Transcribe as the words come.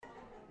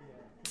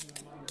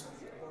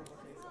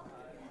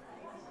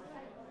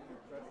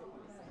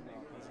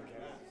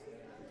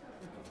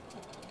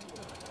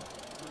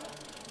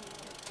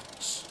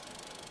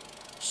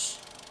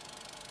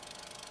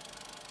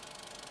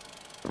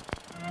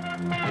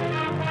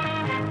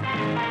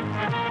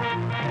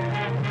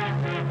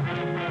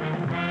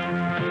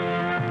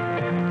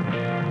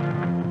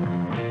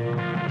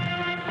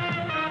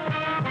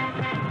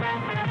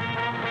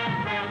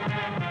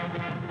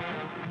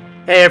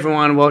Hey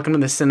everyone, welcome to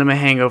the Cinema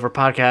Hangover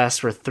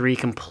podcast where three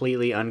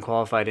completely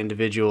unqualified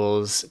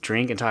individuals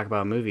drink and talk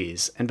about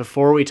movies. And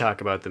before we talk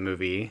about the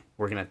movie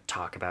we're going to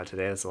talk about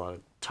today, that's a lot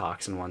of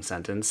talks in one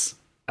sentence.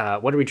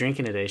 What are we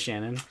drinking today,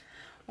 Shannon?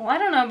 Well, I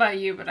don't know about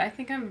you, but I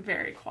think I'm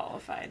very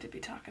qualified to be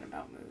talking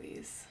about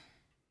movies.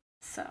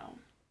 So.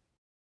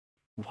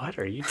 What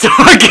are you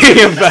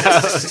talking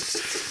about?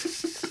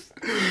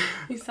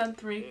 You said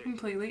three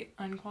completely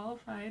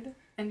unqualified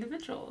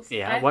individuals.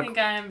 Yeah, I think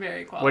I am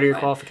very qualified. What are your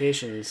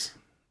qualifications?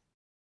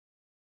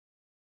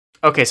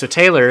 Okay, so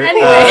Taylor...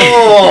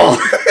 Anyway.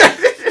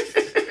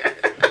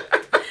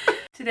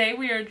 Today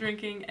we are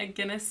drinking a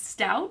Guinness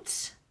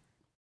Stout.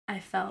 I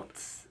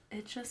felt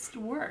it just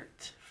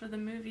worked for the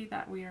movie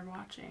that we are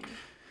watching.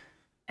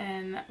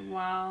 And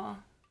while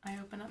I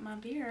open up my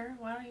beer,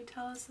 why don't you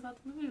tell us about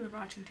the movie we're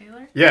watching,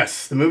 Taylor?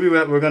 Yes, the movie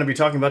that we're going to be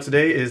talking about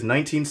today is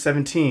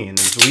 1917,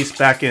 released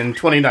back in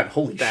 29.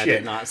 Holy that shit.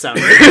 Did not sound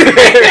right.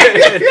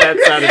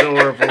 That sounded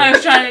horrible. I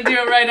was trying to do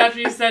it right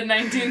after you said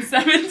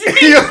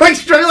 1917. You're like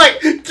trying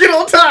to get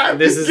on time.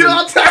 This is get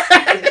on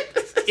time.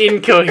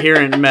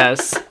 Incoherent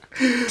mess.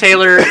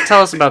 Taylor,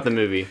 tell us about the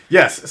movie.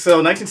 Yes,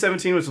 so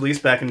 1917 was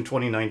released back in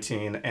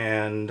 2019,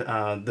 and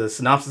the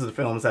synopsis of the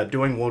film is that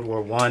during World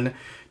War I,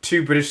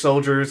 two British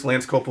soldiers,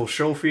 Lance Corporal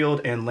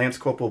Schofield and Lance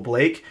Corporal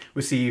Blake,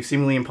 receive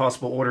seemingly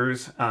impossible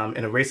orders.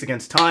 In a race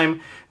against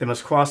time, they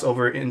must cross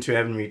over into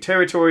enemy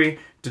territory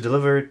to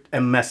deliver a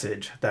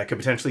message that could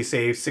potentially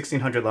save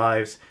 1,600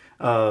 lives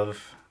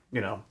of,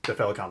 the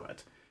fellow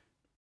comrades.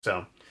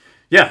 So,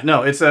 yeah,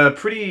 no, it's a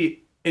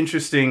pretty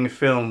interesting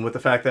film with the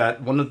fact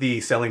that one of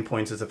the selling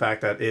points is the fact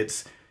that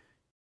it's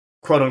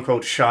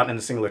quote-unquote shot in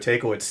a singular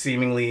take, or it's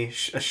seemingly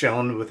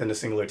shown within a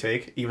singular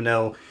take, even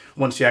though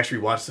once you actually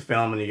watch the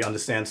film and you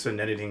understand certain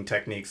editing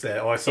techniques,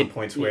 there are some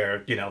points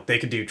where, they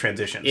could do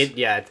transitions. It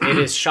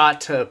is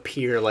shot to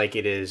appear like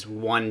it is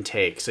one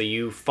take. So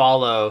you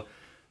follow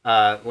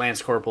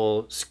Lance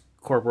Corporal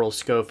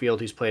Schofield,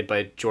 who's played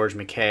by George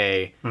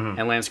McKay,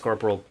 and Lance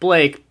Corporal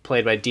Blake,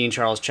 played by Dean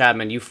Charles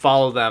Chapman. You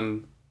follow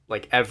them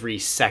like every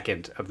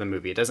second of the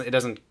movie. It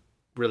doesn't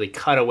really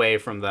cut away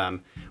from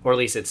them, or at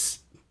least it's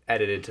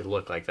edited to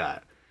look like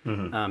that.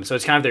 So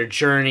it's kind of their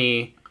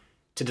journey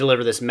to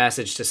deliver this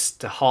message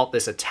to halt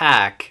this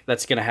attack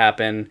that's going to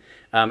happen.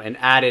 An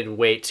added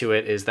weight to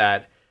it is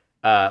that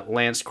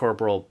Lance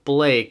Corporal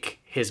Blake,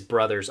 his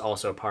brother's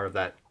also part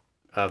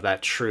of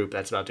that troop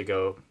that's about to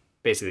go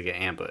basically get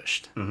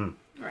ambushed.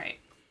 Right.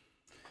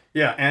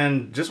 Yeah,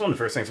 and just one of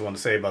the first things I want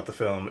to say about the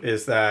film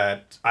is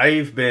that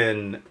I've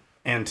been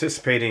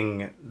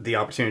anticipating the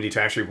opportunity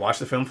to actually watch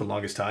the film for the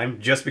longest time,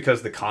 just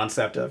because the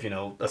concept of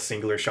a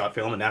singular shot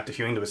film, and after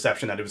hearing the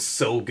reception that it was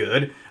so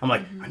good, I'm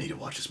like, I need to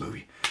watch this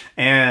movie.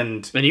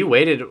 And you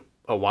waited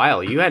a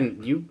while. It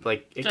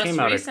came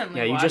out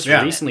recently. You just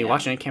recently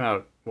watched it. It came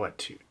out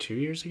what, two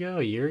years ago,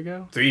 a year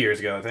ago, 3 years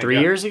ago, I think. 3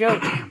 years ago.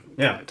 Damn,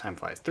 yeah, time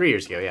flies. 3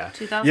 years ago, yeah.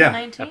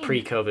 2019. A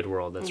pre-COVID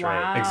world. That's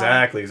right.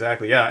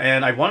 Exactly. Yeah,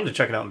 and I wanted to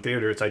check it out in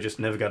theaters. I just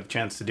never got a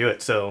chance to do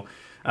it. So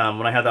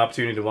when I had the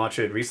opportunity to watch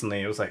it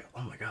recently, it was like,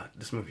 oh my god,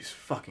 this movie's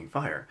fucking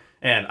fire.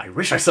 And I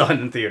wish I saw it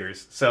in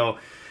theaters. So,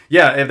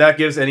 yeah, if that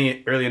gives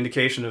any early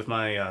indication of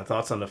my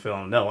thoughts on the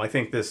film, no, I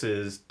think this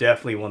is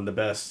definitely one of the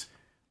best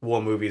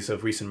war movies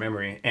of recent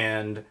memory.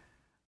 And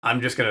I'm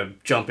just going to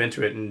jump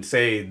into it and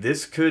say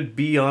this could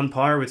be on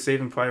par with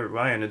Saving Private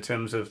Ryan in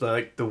terms of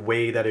the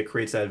way that it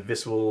creates that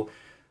visceral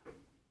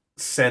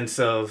sense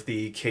of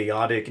the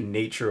chaotic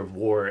nature of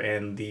war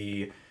and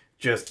the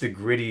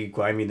gritty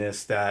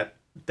griminess that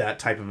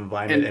type of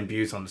environment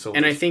imbues on the soldiers.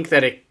 And I think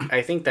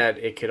that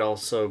it could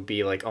also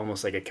be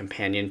almost like a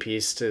companion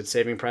piece to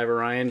Saving Private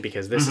Ryan,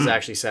 because this is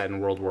actually set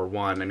in World War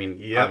I. I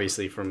mean,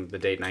 obviously from the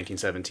date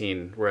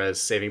 1917, whereas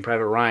Saving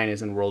Private Ryan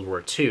is in World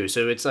War II.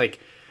 So it's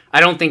I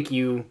think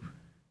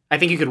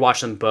you could watch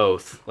them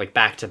both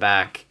back to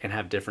back and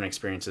have different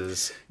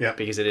experiences. Yeah.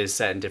 Because it is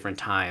set in different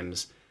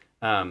times.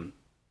 But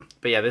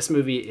yeah, this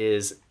movie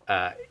is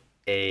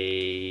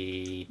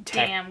a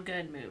damn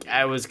good movie.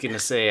 I was gonna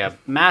say a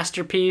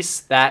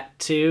masterpiece. That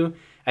too.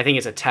 I think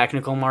it's a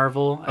technical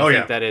marvel. I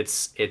think that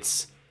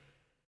it's.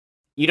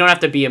 You don't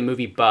have to be a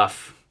movie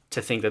buff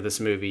to think that this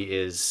movie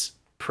is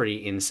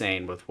pretty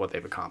insane with what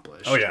they've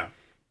accomplished. Oh yeah.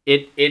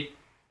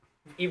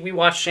 We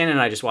watched, Shannon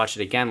and I just watched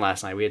it again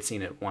last night. We had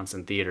seen it once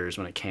in theaters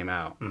when it came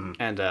out,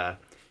 and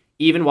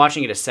even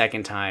watching it a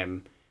second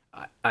time,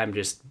 I'm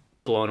just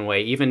blown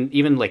away. Even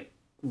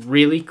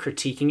really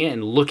critiquing it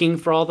and looking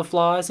for all the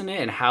flaws in it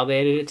and how they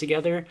edit it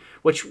together,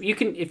 which you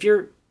can, if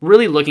you're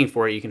really looking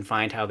for it, you can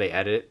find how they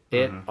edit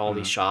it, all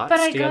these shots But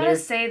I together. gotta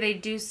say, they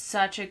do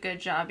such a good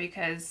job,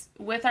 because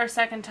with our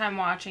second time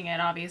watching it,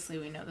 obviously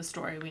we know the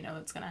story, we know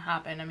what's going to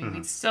happen. I mean,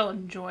 we still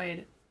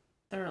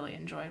thoroughly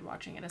enjoyed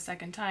watching it a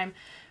second time,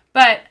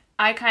 but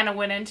I kind of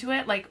went into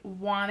it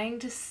wanting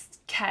to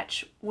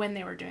catch when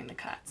they were doing the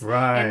cuts.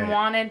 Right. And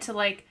wanted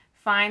to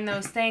find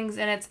those things,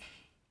 and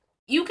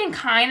you can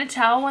kind of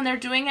tell when they're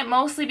doing it,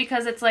 mostly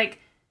because it's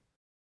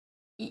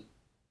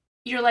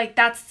you're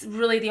that's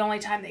really the only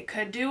time they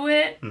could do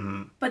it,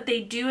 but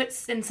they do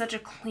it in such a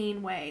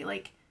clean way.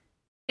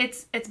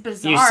 it's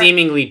bizarre. You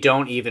seemingly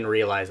don't even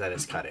realize that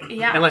it's cutting.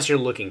 Yeah. Unless you're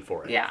looking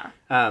for it. Yeah.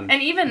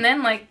 And even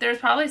then, like, there's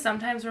probably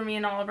sometimes where me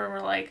and Oliver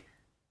were like,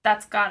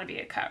 that's got to be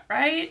a cut,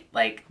 right?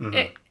 Like,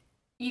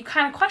 you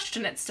kind of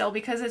question it still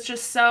because it's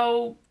just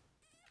so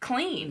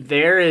clean.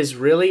 There is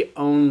really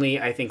only,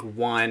 I think,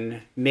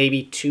 one,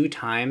 maybe two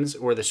times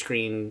where the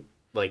screen,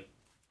 like,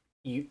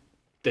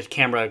 the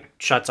camera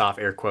shuts off,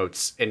 air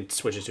quotes, and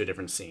switches to a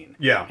different scene.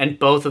 Yeah. And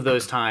both of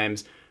those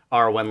times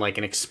are when, like,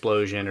 an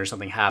explosion or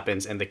something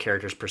happens and the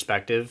character's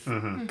perspective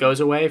goes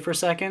away for a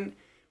second.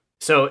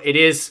 So it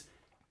is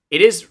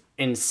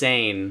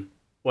insane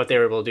what they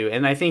were able to do.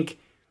 And I think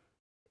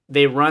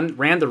they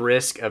ran the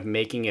risk of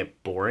making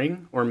it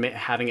boring or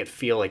having it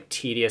feel, like,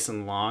 tedious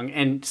and long.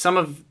 And some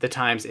of the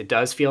times it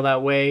does feel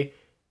that way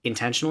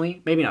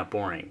intentionally. Maybe not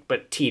boring,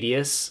 but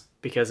tedious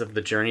because of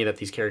the journey that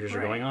these characters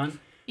are going on.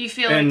 You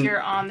feel like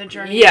you're on the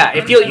journey. Yeah,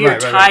 you're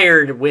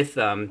tired with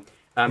them.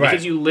 Because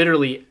Right. you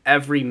literally,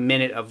 every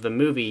minute of the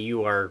movie,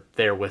 you are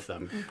there with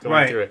them,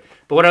 going through it.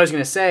 But what I was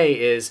going to say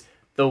is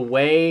the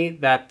way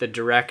that the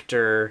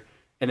director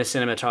and the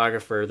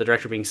cinematographer, the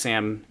director being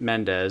Sam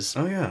Mendes,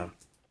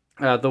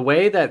 the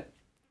way that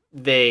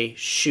they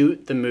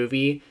shoot the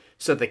movie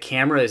so the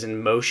camera is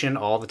in motion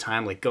all the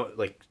time, like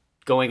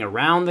going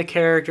around the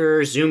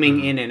character,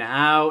 zooming in and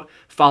out,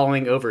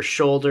 following over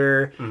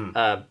shoulder,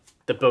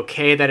 the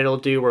bokeh that it'll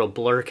do where it'll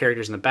blur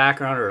characters in the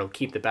background or it'll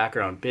keep the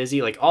background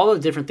busy, like all the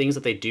different things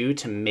that they do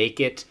to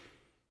make it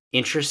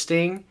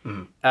interesting.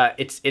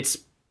 It's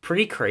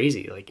pretty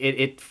crazy. Like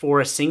it for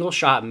a single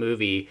shot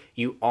movie,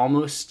 you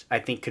almost, I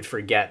think, could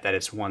forget that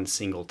it's one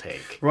single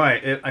take.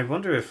 Right. I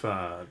wonder if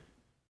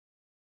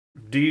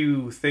do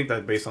you think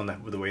that based on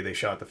the way they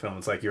shot the film,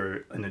 it's like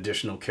you're an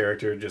additional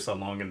character just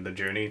along in the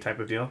journey type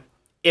of deal?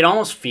 It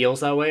almost feels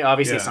that way.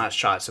 Obviously, it's not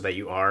shot so that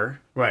you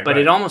are. Right. But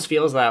it almost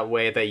feels that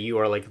way that you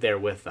are, like, there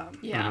with them.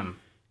 Yeah.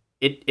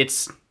 It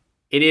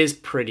is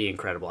pretty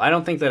incredible. I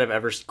don't think that I've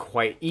ever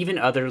even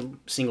other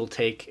single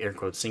take, air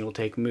quotes, single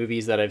take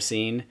movies that I've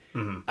seen,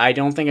 I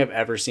don't think I've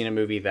ever seen a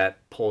movie that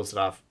pulls it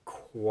off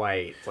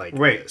quite like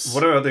this.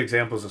 What are other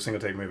examples of single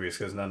take movies?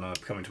 Because none are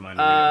coming to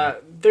mind.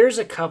 There's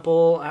a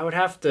couple. I would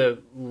have to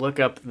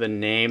look up the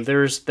name. There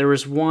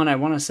was one, I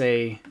want to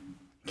say,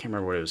 I can't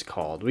remember what it was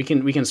called. We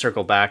can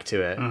circle back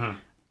to it.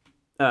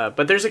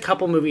 But there's a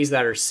couple movies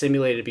that are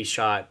simulated to be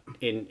shot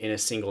in a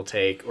single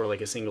take or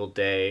like a single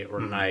day or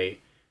night.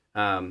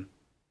 And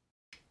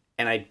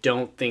I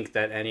don't think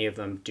that any of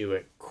them do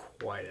it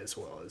quite as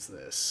well as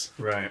this.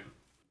 Right.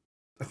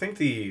 I think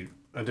the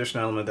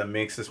additional element that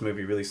makes this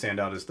movie really stand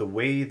out is the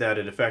way that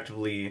it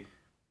effectively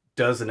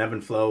does an ebb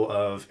and flow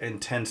of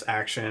intense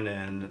action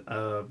and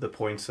the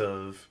points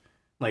of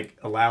like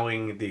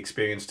allowing the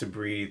experience to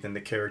breathe and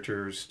the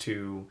characters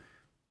to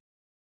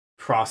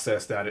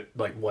process that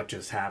like what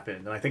just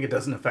happened. And I think it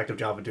does an effective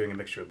job of doing a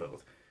mixture of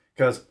both.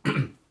 Because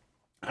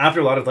after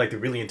a lot of like the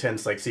really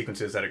intense like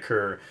sequences that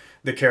occur,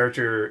 the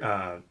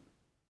character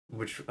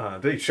which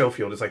Billy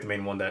Schofield is like the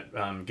main one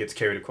that gets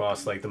carried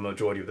across like the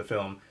majority of the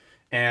film.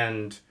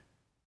 And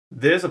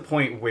there's a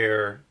point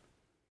where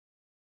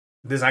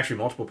there's actually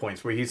multiple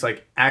points where he's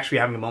like actually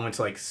having a moment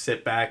to like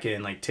sit back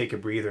and like take a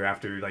breather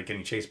after like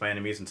getting chased by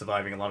enemies and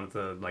surviving a lot of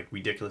the like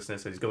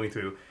ridiculousness that he's going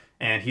through,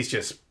 and he's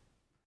just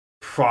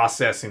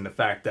processing the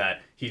fact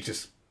that he's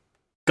just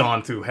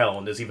gone through hell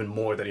and there's even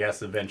more that he has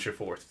to venture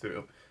forth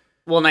through.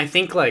 Well, and I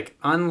think like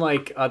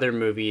unlike other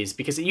movies,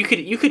 because you could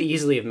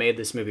easily have made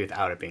this movie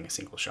without it being a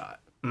single shot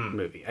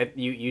movie.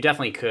 You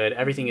definitely could.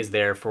 Everything is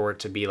there for it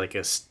to be like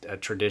a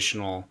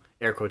traditional,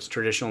 air quotes,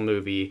 traditional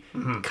movie,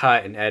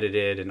 cut and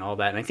edited and all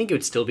that. And I think it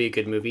would still be a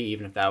good movie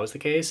even if that was the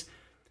case.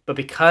 But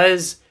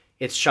because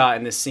it's shot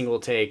in this single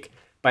take,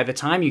 by the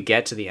time you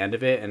get to the end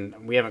of it,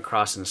 and we haven't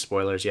crossed into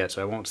spoilers yet,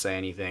 so I won't say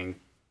anything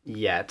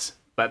yet.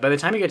 But by the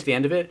time you get to the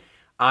end of it,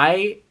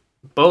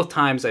 both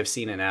times I've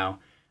seen it now,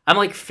 I'm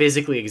like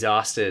physically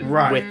exhausted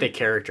with the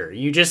character.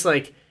 You just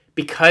like,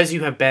 because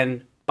you have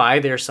been by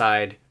their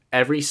side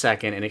every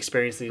second and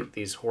experienced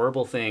these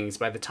horrible things,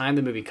 by the time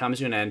the movie comes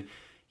to an end,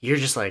 you're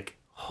just like,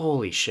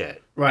 holy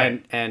shit.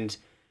 Right. And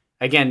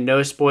again,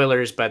 no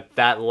spoilers, but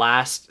that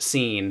last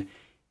scene,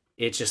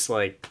 it's just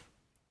like,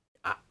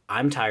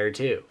 I'm tired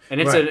too. And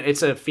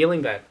it's a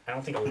feeling that I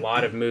don't think a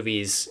lot of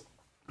movies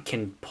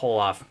can pull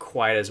off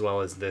quite as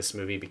well as this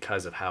movie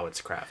because of how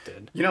it's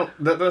crafted. You know,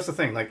 that's the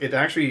thing. Like, it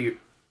actually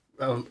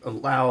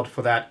allowed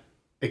for that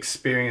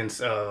experience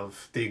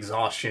of the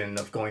exhaustion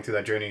of going through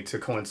that journey to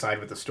coincide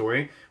with the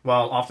story,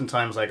 while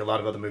oftentimes, like a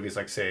lot of other movies,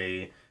 like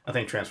say, I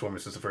think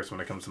Transformers is the first one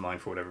that comes to mind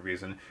for whatever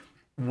reason.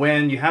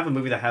 When you have a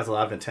movie that has a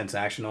lot of intense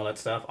action, all that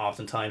stuff,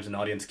 oftentimes an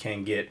audience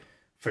can get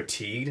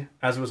fatigued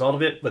as a result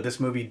of it, but this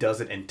movie does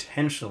it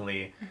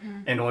intentionally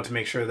in order to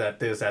make sure that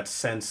there's that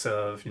sense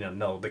of,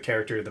 no, the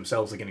character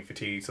themselves are getting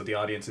fatigued, so the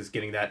audience is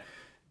getting that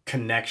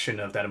connection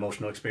of that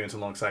emotional experience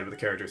alongside with the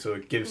character, so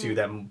it gives you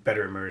that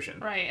better immersion.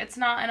 Right. It's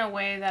not in a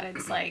way that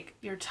it's like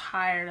you're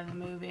tired of the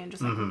movie and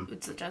just like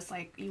it's just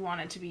like you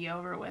want it to be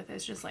over with.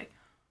 It's just like,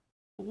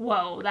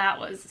 whoa, that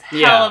was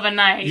Yeah. hell of a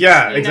night.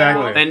 Yeah, you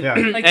exactly. know? And,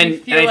 Yeah. Like, and, you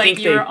feel and I like think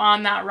you're they,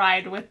 on that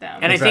ride with them.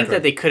 and I think Exactly.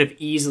 that they could have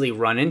easily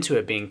run into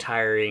it being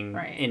tiring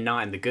Right. and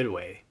not in the good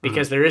way.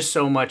 Because there is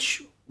so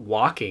much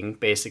walking,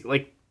 basically.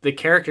 Like, the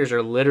characters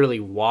are literally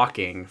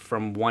walking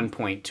from one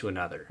point to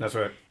another. That's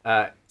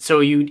right.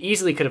 So you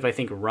easily could have, I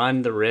think,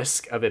 run the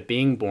risk of it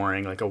being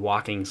boring, like a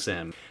walking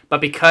sim.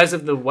 But because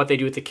of what they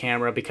do with the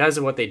camera, because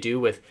of what they do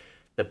with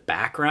the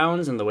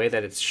backgrounds and the way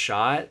that it's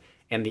shot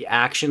and the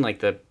action, like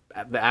the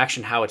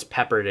action, how it's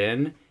peppered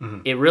in,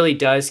 it really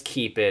does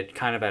keep it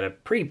kind of at a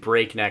pretty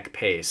breakneck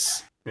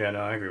pace. Yeah,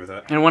 no, I agree with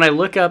that. And when I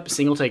look up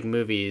single take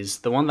movies,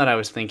 the one that I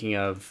was thinking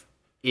of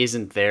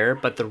isn't there,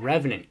 but The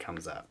Revenant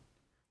comes up.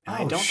 And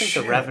I Oh, don't think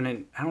shit. The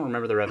Revenant, I don't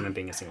remember The Revenant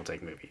being a single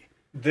take movie.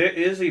 There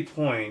is a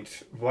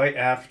point right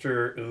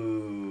after.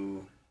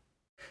 Ooh,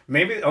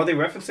 maybe are they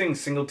referencing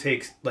single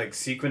takes like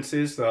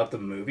sequences throughout the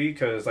movie?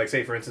 Because, like,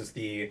 say for instance,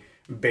 the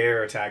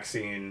bear attack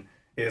scene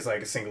is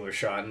like a singular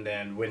shot, and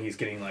then when he's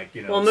getting like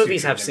Well,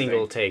 movies sutured have and single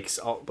everything. takes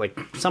like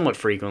somewhat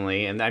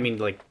frequently, and I mean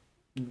like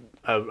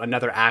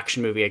another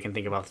action movie I can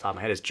think of off the top of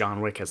my head is John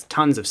Wick has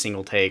tons of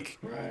single take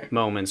Right.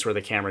 moments where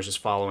the camera's just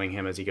following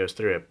him as he goes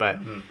through it. But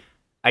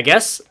I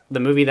guess the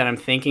movie that I'm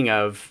thinking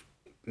of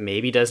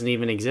maybe doesn't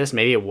even exist.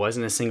 Maybe it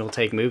wasn't a single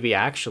take movie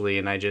actually,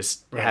 and it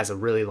has a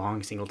really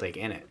long single take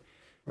in it.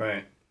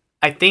 Right.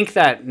 I think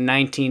that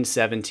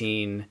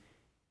 1917,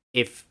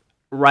 if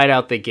right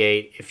out the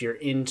gate, if you're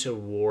into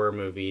war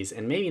movies,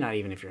 and maybe not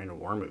even if you're into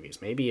war movies,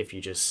 maybe if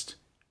you just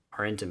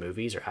are into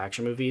movies or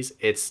action movies,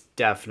 it's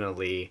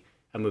definitely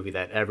a movie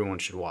that everyone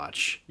should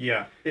watch.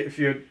 Yeah. If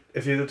you're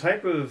the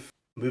type of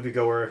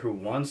moviegoer who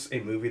wants a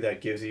movie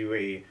that gives you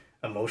a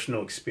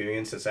emotional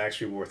experience that's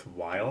actually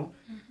worthwhile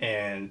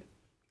and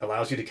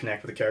allows you to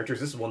connect with the characters,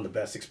 this is one of the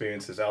best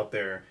experiences out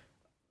there,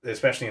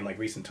 especially in like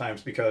recent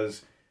times,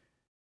 because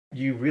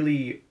you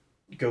really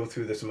go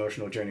through this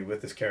emotional journey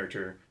with this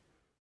character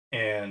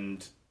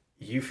and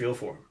you feel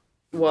for him.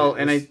 Well,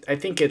 and I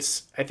think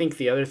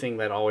the other thing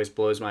that always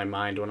blows my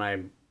mind when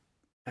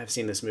I've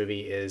seen this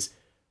movie is,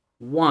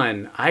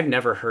 one, I've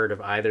never heard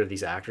of either of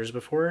these actors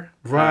before.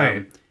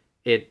 Right.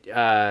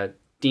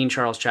 Dean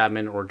Charles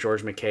Chapman or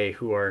George McKay,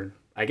 who are,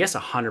 I guess,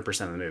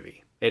 100% of the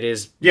movie. It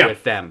is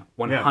with them,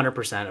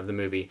 100% of the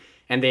movie.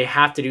 And they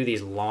have to do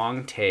these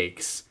long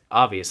takes,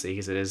 obviously,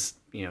 because it is,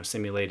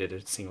 simulated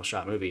a single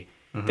shot movie.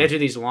 They have to do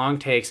these long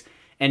takes,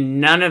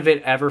 and none of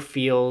it ever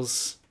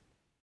feels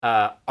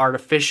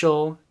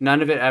artificial.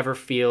 None of it ever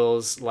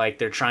feels like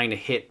they're trying to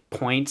hit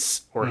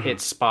points or hit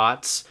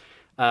spots,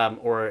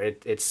 or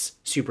it's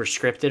super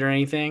scripted or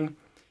anything.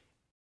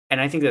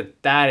 And I think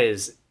that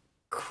is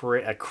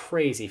a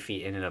crazy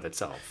feat in and of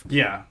itself.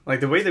 Yeah, like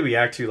the way they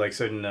react to like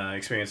certain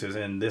experiences,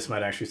 and this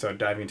might actually start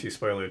diving into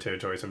spoiler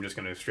territory, so I'm just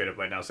going to straight up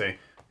right now say,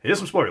 here's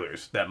some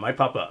spoilers that might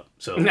pop up.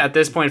 So at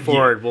this point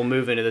forward, we'll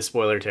move into the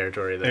spoiler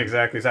territory then.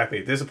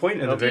 Exactly. There's a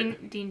point in the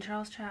Dean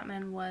Charles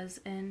Chapman was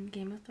in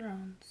Game of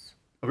Thrones.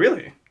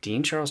 Really?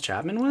 Dean Charles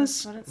Chapman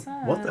was? That's what it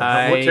says. What the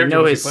hell? What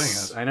character was he playing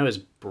as? I know his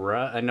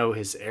I know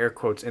his air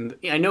quotes, and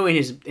I know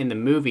in the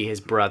movie his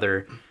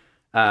brother,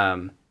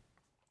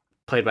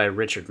 played by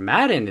Richard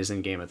Madden, is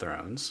in Game of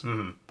Thrones.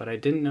 But I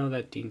didn't know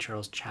that Dean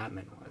Charles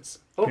Chapman was.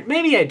 Oh,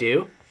 maybe I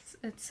do.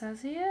 It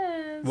says he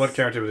is. What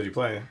character did he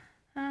play?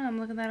 I'm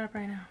looking that up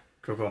right now.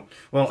 Cool.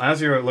 Well,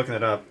 as you're looking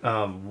it up,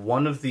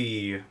 one of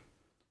the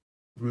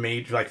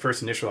major, like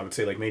first initial, I would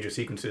say, like major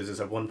sequences is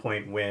at one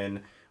point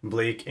when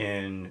Blake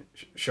and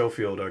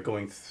Schofield are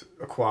going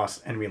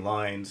across enemy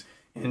lines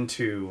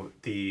into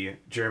the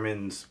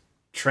Germans'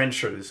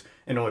 trenches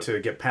in order to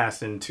get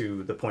past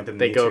into the point that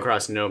they go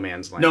across no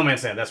man's land. No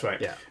man's land, that's right.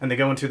 Yeah. And they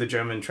go into the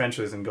German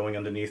trenches and going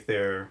underneath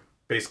their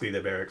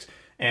barracks,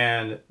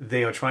 and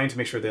they are trying to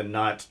make sure they're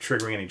not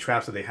triggering any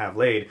traps that they have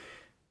laid.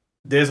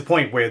 There's a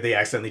point where they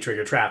accidentally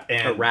trigger a trap,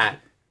 and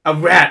A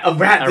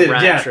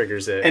rat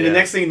triggers it. And the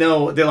next thing you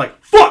know, they're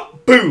like,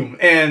 fuck, boom.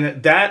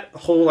 And that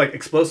whole like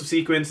explosive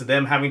sequence,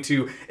 them having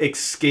to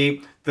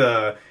escape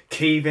the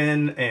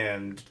cave-in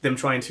and them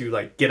trying to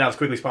like get out as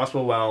quickly as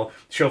possible while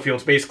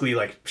Schofield's basically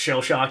like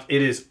shell shocked.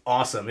 It is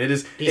awesome.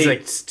 He's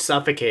like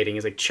suffocating.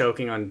 He's like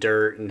choking on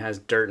dirt and has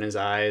dirt in his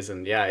eyes,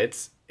 and yeah,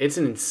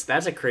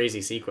 that's a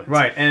crazy sequence.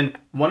 Right. And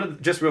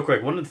just real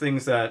quick, one of the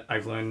things that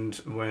I've learned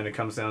when it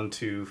comes down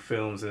to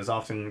films and is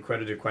often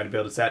credited quite a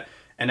bit is that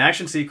an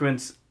action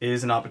sequence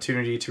is an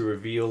opportunity to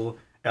reveal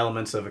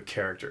elements of a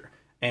character.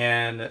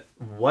 And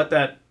what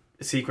that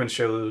sequence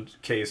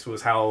showcased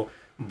was how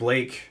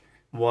Blake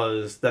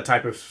was that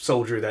type of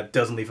soldier that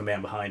doesn't leave a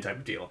man behind type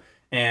of deal.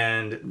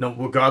 And no,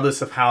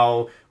 regardless of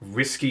how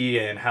risky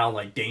and how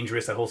like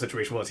dangerous that whole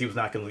situation was, he was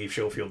not going to leave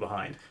Schofield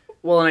behind.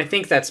 Well, and I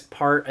think that's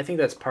part of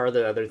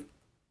the other.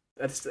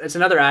 That's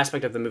another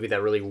aspect of the movie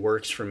that really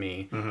works for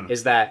me,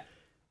 is that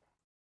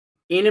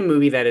in a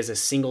movie that is a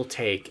single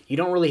take, you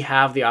don't really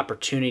have the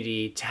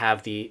opportunity to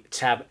have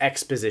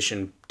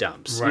exposition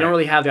dumps. Right. You don't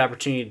really have the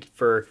opportunity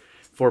for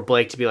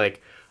Blake to be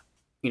like,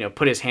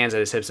 put his hands at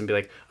his hips and be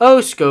like, "Oh,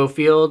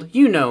 Schofield,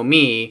 you know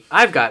me.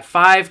 I've got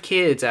 5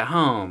 kids at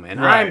home, and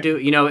Right. I'm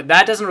doing."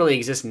 That doesn't really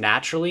exist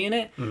naturally in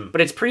it,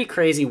 but it's pretty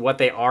crazy what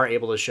they are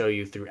able to show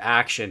you through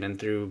action and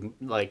through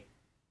like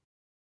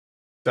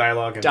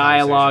dialogue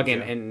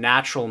and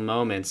natural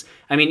moments.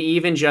 I mean,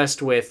 even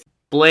just with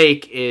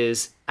Blake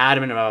is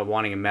adamant about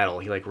wanting a medal.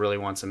 He like really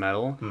wants a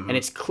medal, and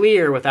it's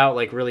clear without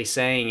like really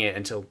saying it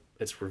until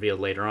it's revealed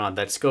later on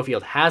that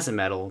Schofield has a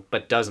medal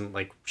but doesn't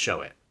like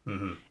show it.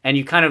 And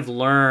you kind of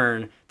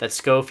learn that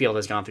Schofield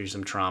has gone through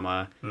some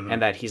trauma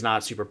and that he's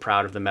not super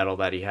proud of the medal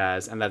that he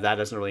has, and that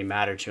doesn't really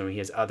matter to him. He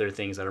has other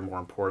things that are more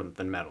important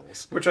than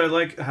medals. Which I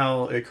like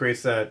how it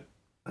creates that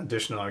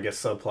additional, I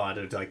guess,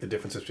 subplot of like the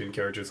differences between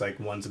characters. Like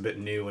one's a bit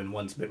new and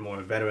one's a bit more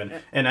veteran.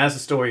 And as the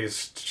story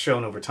is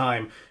shown over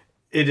time,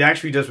 it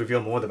actually does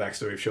reveal more of the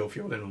backstory of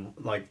Schofield and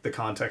like the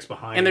context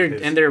behind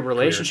their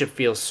relationship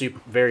feels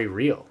very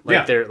real.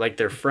 Like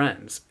they're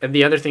friends. And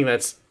the other thing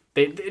that's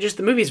the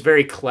movie's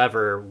very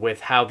clever with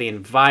how the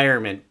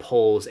environment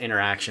pulls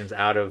interactions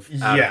out of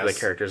the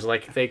characters.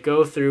 Like they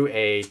go through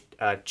a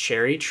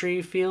cherry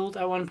tree field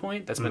at one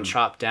point that's been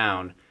chopped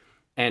down,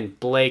 and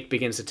Blake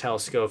begins to tell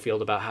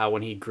Schofield about how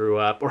when he grew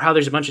up, or how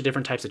there's a bunch of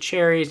different types of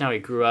cherries. Now he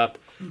grew up,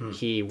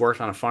 he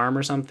worked on a farm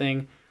or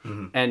something,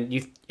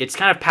 and it's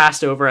kind of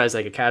passed over as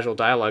like a casual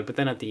dialogue. But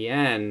then at the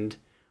end,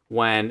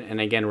 and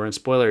again we're in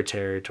spoiler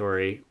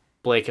territory,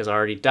 Blake has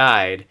already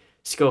died.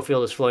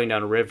 Schofield is floating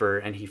down a river,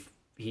 and he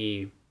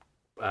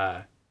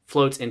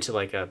floats into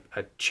like a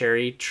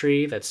cherry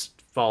tree that's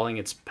falling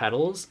its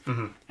petals,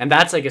 and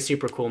that's like a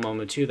super cool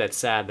moment too. That's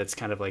sad. That's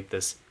kind of like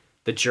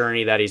the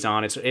journey that he's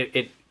on.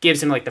 It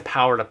gives him like the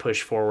power to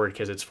push forward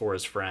because it's for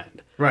his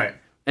friend, right?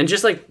 And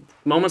just like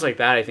moments like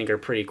that I think are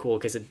pretty cool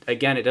because it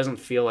doesn't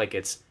feel like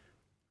it's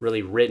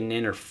really written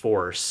in or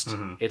forced.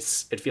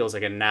 It feels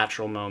like a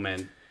natural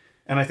moment.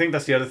 And I think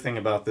that's the other thing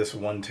about this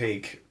one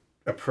take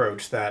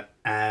approach that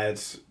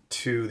adds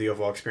to the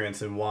overall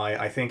experience, and why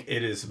I think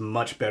it is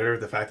much better.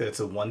 The fact that it's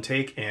a one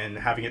take and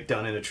having it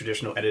done in a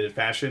traditional edited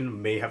fashion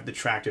may have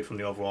detracted from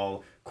the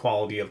overall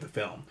quality of the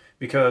film,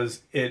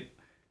 because it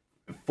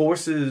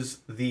forces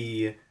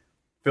the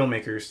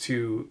filmmakers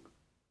to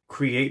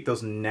create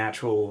those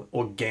natural,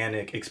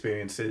 organic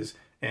experiences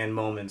and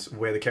moments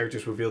where the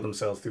characters reveal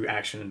themselves through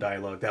action and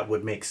dialogue that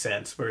would make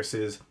sense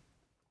versus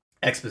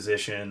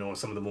exposition or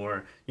some of the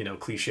more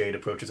cliched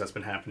approaches that's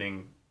been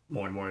happening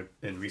more and more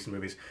in recent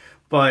movies.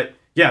 But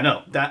yeah,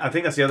 no, I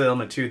think that's the other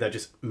element too that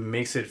just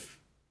makes it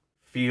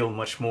feel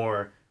much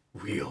more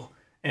real,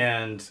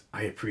 and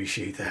I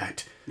appreciate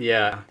that.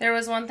 Yeah. There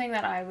was one thing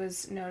that I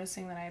was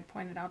noticing that I had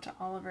pointed out to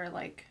Oliver,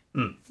 like,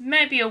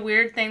 might be a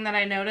weird thing that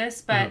I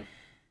noticed, but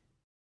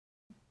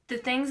the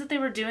things that they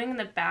were doing in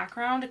the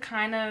background to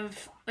kind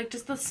of, like,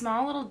 just the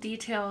small little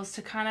details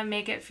to kind of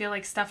make it feel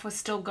like stuff was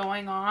still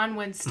going on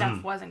when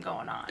stuff wasn't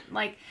going on.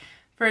 Like,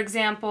 for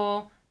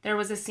example, there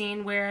was a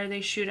scene where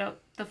they shoot out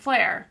the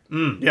flare.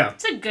 Yeah.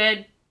 It's a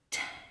good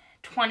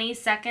 20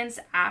 seconds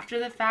after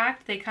the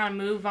fact. They kind of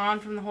move on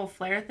from the whole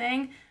flare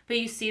thing, but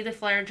you see the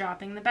flare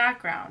dropping in the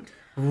background.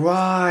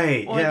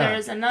 Right. Or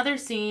there's another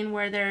scene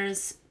where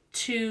there's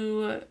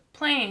 2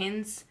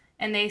 planes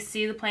and they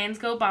see the planes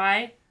go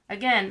by.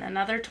 Again,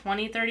 another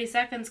 20, 30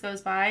 seconds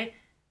goes by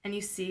and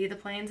you see the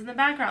planes in the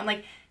background.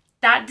 Like,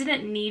 that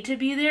didn't need to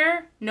be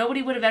there.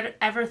 Nobody would have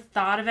ever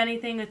thought of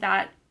anything if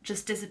that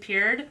just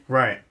disappeared.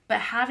 Right. But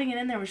having it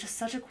in there was just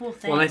such a cool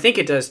thing. Well, I think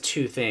it does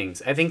 2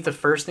 things. I think the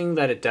first thing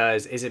that it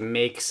does is it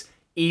makes,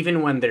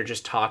 even when they're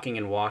just talking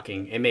and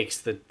walking, it makes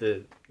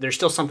there's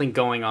still something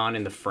going on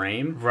in the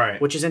frame.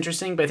 Right. Which is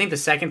interesting. But I think the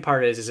second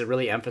part is it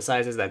really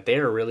emphasizes that they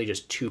are really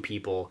just 2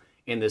 people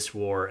in this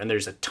war, and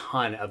there's a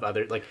ton of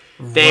other, like,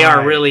 they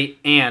are really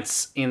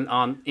ants in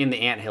the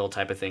anthill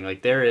type of thing.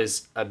 Like, there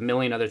is a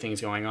million other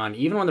things going on.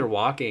 Even when they're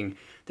walking,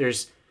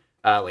 there's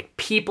like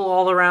people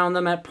all around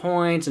them at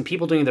points and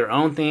people doing their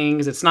own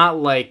things. It's not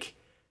like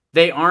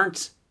they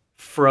aren't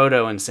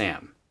Frodo and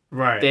Sam.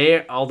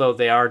 Right. Although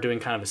they are doing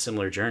kind of a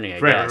similar journey, I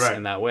guess,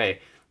 in that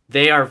way.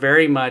 They are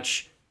very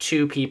much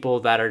 2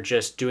 people that are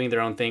just doing their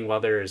own thing while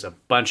there is a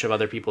bunch of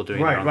other people doing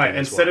their own thing. Right.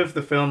 Instead of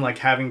the film like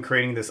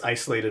creating this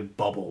isolated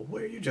bubble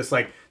where you're just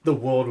like the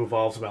world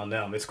revolves around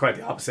them, it's quite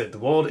the opposite. The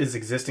world is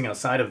existing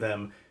outside of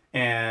them,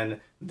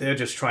 and they're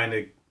just trying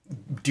to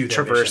do their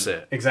traverse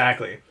mission. it.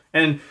 Exactly.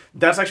 And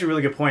that's actually a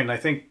really good point. And I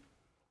think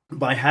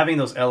by having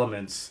those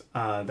elements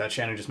that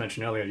Shannon just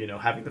mentioned earlier,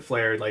 having the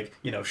flare, like,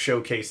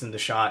 showcased in the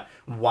shot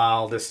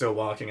while they're still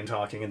walking and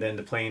talking, and then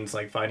the planes,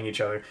 like, fighting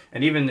each other.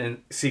 And even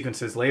in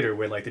sequences later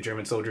where, like, the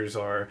German soldiers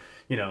are,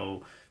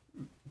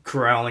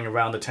 corralling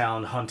around the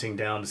town, hunting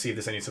down to see if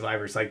there's any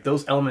survivors. Like,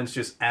 those elements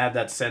just add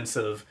that sense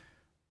of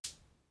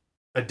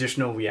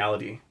additional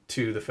reality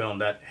to the film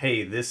that,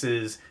 hey, this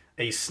is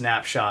a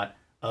snapshot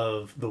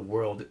of the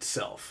world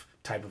itself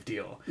type of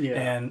deal. Yeah.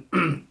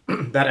 And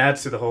that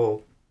adds to the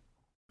whole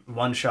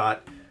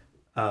one-shot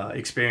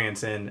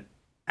experience and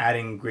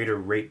adding greater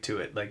rate to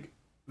it, like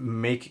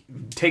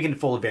taking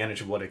full advantage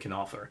of what it can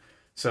offer.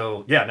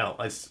 So yeah, no,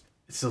 it's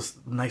those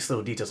nice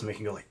little details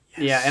making you go like,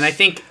 Yeah, and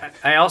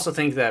I also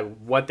think that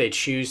what they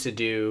choose to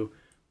do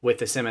with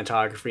the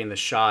cinematography and the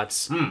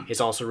shots is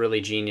also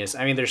really genius.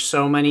 I mean, there's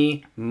so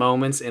many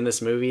moments in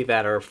this movie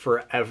that are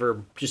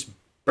forever just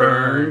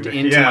burned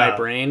into my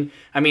brain.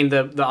 I mean,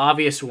 the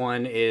obvious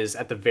one is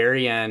at the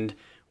very end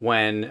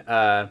when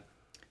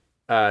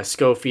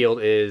Schofield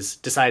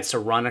decides to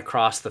run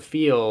across the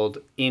field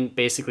in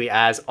basically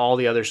as all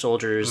the other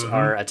soldiers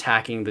are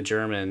attacking the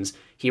Germans.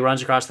 He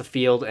runs across the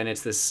field and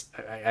it's this,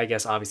 I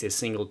guess, obviously a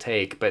single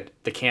take, but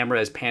the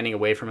camera is panning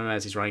away from him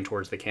as he's running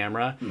towards the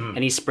camera. And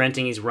he's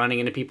sprinting, he's running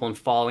into people and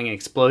falling, and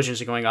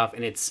explosions are going off,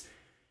 and it's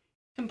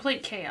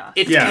complete chaos.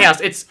 It's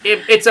chaos.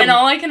 It's and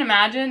all I can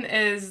imagine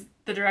is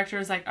the director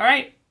is like, all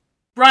right,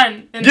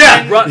 run. And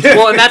run.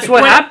 Well, and that's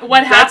what happened.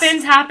 What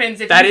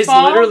happens if that you is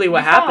fall, literally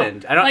what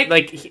happened. Fall. I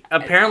don't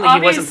apparently he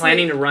wasn't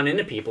planning to run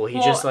into people.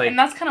 He just and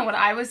that's kind of what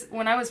I was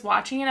when I was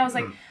watching it. I was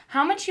like,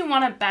 how much you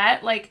want to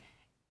bet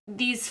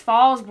these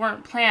falls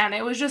weren't planned?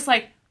 It was just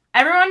like,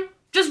 everyone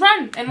just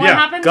run, and what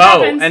happens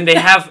happens. And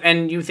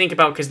and you think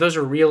about, because those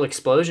are real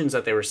explosions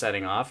that they were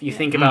setting off. You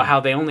think about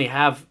how they only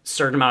have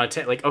certain amount of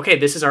take. Like, okay,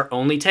 this is our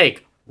only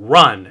take.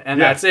 Run,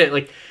 and that's it.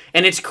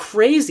 And it's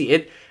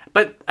crazy.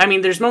 But, I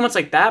mean, there's moments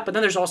like that, but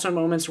then there's also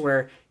moments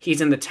where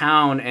he's in the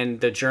town and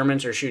the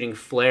Germans are shooting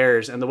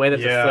flares, and the way that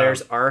the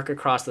flares arc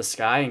across the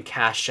sky and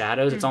cast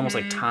shadows, it's almost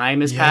like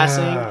time is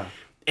passing.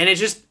 And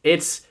it's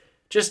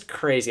just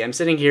crazy. I'm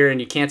sitting here,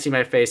 and you can't see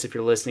my face if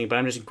you're listening, but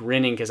I'm just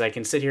grinning because I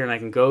can sit here and I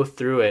can go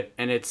through it,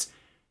 and it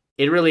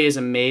really is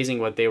amazing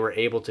what they were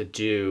able to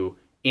do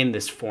in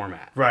this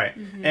format. Right.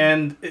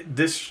 And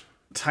this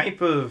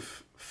type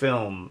of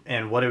film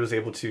and what it was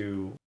able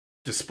to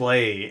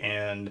display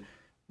and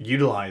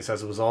utilize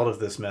as a result of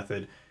this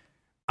method,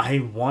 I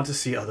want to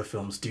see other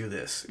films do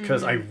this,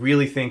 because I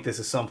really think this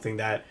is something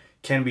that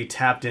can be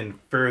tapped in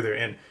further.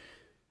 And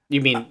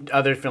you mean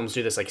other films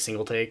do this like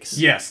single takes?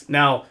 Yes.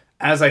 Now,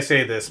 as I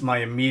say this, my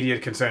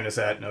immediate concern is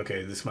that,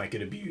 okay, this might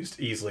get abused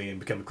easily and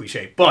become a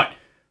cliche, but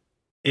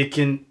it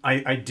can,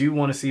 I do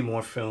want to see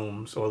more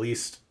films, or at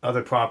least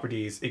other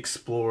properties,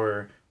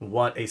 explore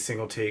what a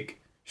single take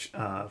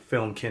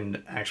film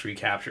can actually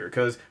capture,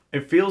 because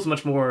it feels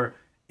much more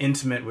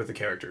intimate with the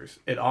characters.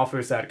 It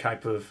offers that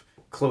type of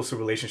closer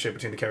relationship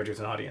between the characters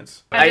and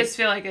audience. I just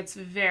feel like it's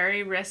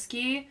very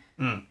risky,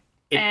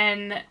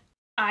 and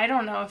I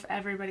don't know if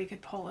everybody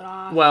could pull it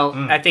off. Well,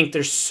 I think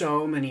there's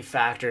so many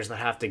factors that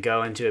have to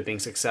go into it being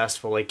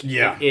successful. Like,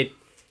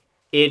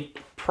 it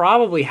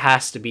probably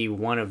has to be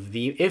one of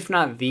the, if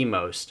not the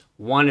most,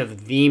 one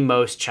of the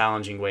most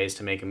challenging ways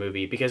to make a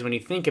movie, because when you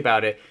think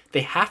about it,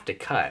 they have to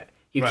cut.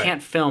 You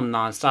can't film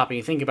nonstop. And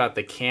you think about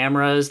the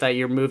cameras that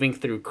you're moving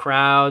through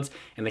crowds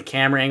and the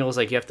camera angles.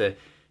 Like, you have to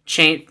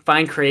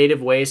find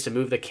creative ways to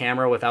move the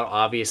camera without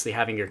obviously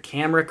having your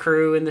camera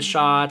crew in the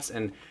shots.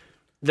 And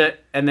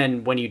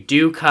then when you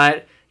do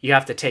cut, you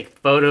have to take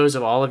photos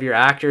of all of your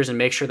actors and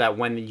make sure that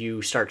when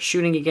you start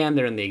shooting again,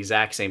 they're in the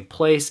exact same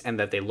place and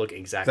that they look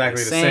exactly the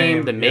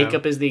same. The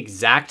makeup is the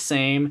exact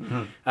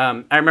same.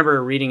 I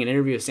remember reading an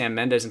interview with Sam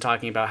Mendes and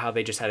talking about how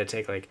they just had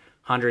to take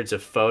hundreds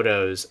of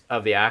photos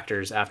of the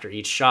actors after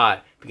each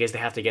shot, because they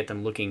have to get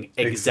them looking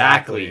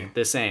exactly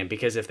the same.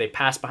 Because if they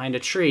pass behind a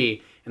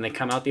tree and they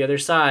come out the other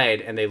side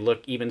and they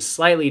look even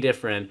slightly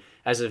different,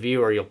 as a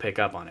viewer, you'll pick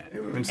up on it.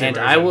 And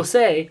I will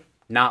say,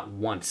 not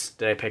once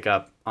did I pick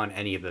up on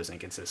any of those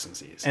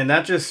inconsistencies. And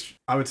that just,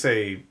 I would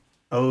say,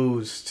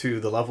 owes to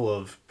the level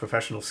of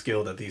professional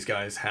skill that these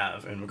guys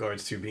have in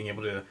regards to being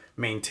able to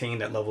maintain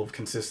that level of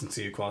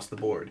consistency across the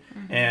board.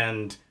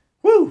 And,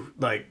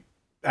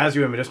 as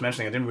you were just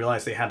mentioning, I didn't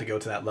realize they had to go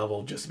to that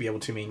level just to be able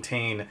to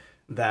maintain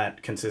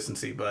that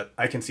consistency, but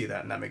I can see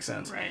that, and that makes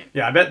sense. Right.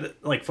 Yeah, I bet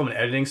that, from an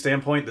editing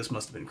standpoint, this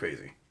must have been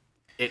crazy.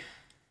 It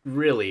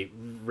really,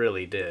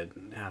 really did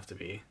have to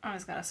be. I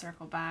always got to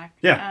circle back.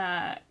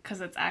 Yeah. Because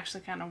it's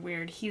actually kind of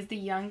weird. He's the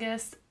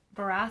youngest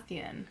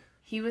Baratheon.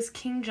 He was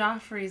King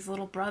Joffrey's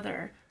little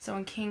brother. So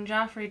when King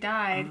Joffrey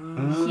died,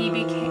 he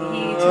took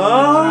the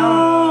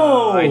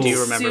throne. I do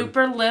remember.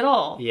 Super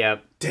little.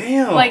 Yep.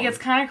 Damn. It's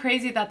kind of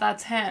crazy that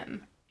that's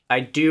him. I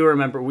do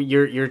remember.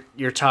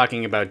 You're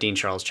talking about Dean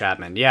Charles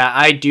Chapman. Yeah,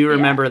 I do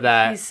remember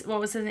that.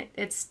 What was his name?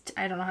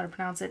 I don't know how to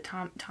pronounce it.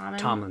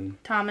 Tommen.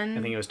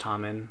 I think it was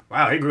Tommen.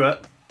 Wow, he grew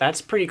up. That's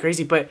pretty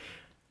crazy. But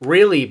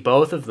really,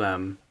 both of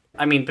them.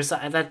 I mean,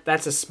 besides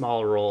that's a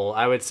small role.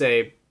 I would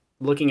say,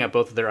 looking at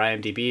both of their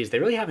IMDb's, they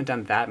really haven't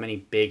done that many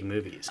big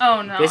movies.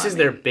 Oh no! This is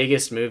their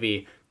biggest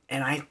movie,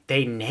 and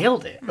they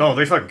nailed it. Oh,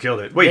 they fucking killed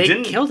it.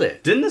 Wait, killed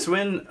it. Didn't this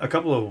win a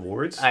couple of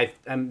awards?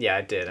 Yeah,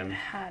 it did. I'm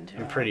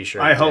pretty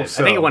sure. I hope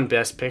so. I think it won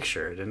Best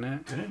Picture, didn't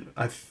it?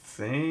 I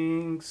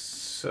think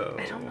so.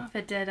 I don't know if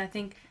it did. I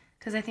think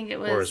it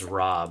was. Or was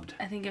robbed.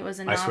 I think it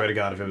was. I swear to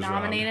God, if it was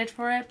nominated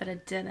for it, but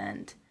it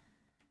didn't.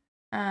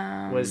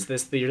 Was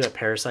this the year that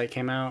Parasite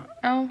came out?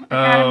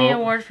 Academy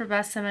Award for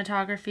Best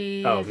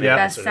Cinematography,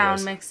 Best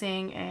Sound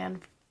Mixing, and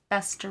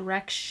Best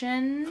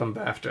Direction. From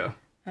BAFTA.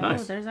 Oh,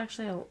 nice. There's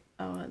actually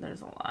Oh,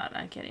 there's a lot.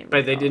 I can't even.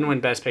 But they didn't win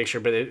Best Picture,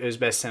 but it was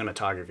Best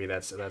Cinematography.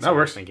 That's what I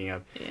was thinking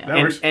of. Yeah. That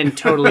works. And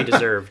totally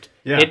deserved.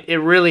 Yeah. It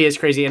really is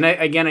crazy. And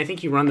I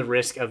think you run the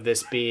risk of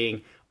this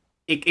being...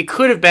 It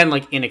could have been,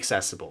 like,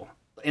 inaccessible.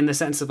 In the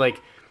sense of,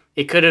 like,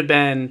 it could have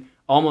been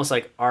almost,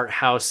 like, art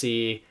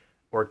housey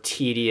or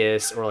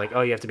tedious or, like,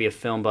 oh, you have to be a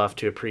film buff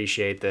to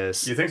appreciate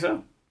this. You think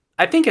so?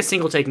 I think a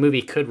single-take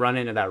movie could run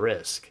into that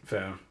risk.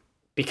 Fair.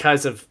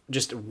 Because of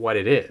just what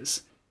it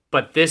is.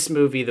 But this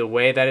movie, the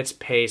way that it's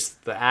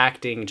paced, the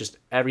acting, just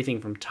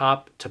everything from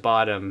top to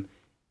bottom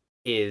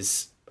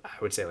is, I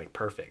would say, like,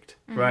 perfect.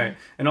 Right.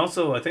 And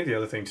also, I think the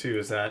other thing, too,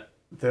 is that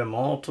the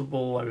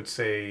multiple, I would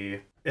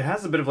say, it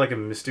has a bit of, like, a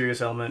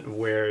mysterious element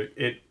where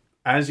it,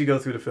 as you go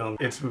through the film,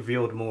 it's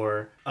revealed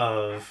more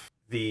of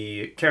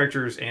the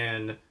characters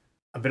and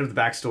a bit of the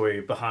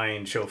backstory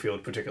behind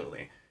Schofield,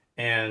 particularly.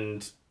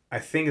 And I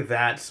think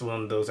that's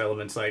one of those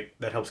elements, like,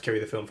 that helps carry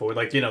the film forward.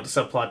 Like, the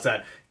subplots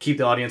that keep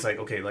the audience like,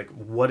 okay, like,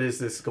 what is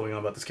this going on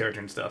about this character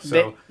and stuff?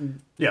 So,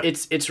 yeah.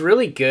 It's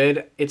really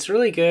good. It's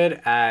really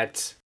good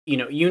at,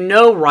 you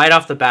know right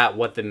off the bat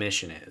what the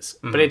mission is.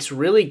 Mm-hmm. But it's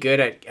really good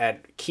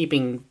at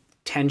keeping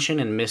tension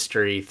and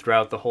mystery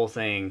throughout the whole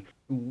thing,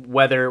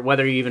 whether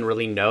you even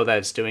really know that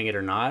it's doing it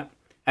or not.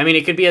 I mean,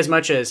 it could be as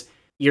much as...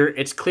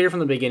 It's clear from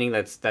the beginning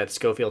that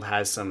Schofield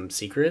has some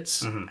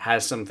secrets,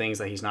 has some things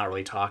that he's not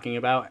really talking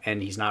about, and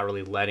he's not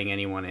really letting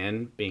anyone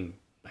in, being,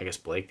 I guess,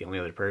 Blake, the only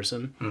other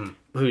person,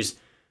 who's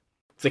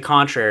the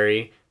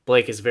contrary.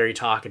 Blake is very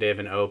talkative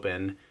and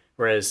open,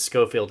 whereas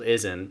Schofield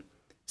isn't.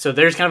 So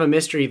there's kind of a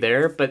mystery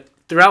there, but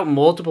throughout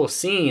multiple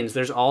scenes,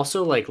 there's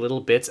also, like,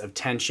 little bits of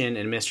tension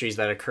and mysteries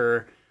that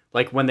occur.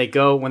 Like, when they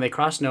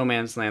cross no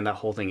man's land, that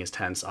whole thing is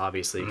tense,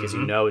 obviously, because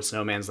it's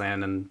no man's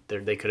land, and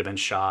they could have been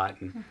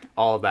shot, and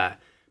all of that.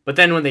 But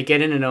then when they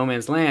get into no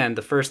man's land,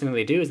 the first thing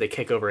they do is they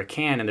kick over a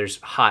can and there's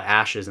hot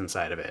ashes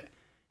inside of it.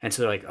 And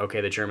so they're like,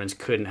 okay, the Germans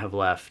couldn't have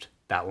left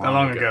that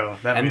long ago.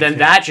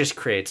 That just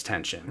creates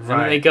tension. Right.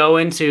 And then they go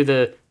into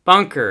the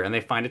bunker and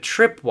they find a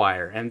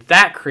tripwire, and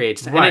that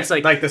creates... Right. And it's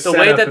like the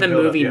way that the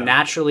movie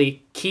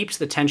naturally keeps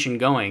the tension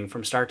going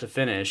from start to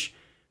finish,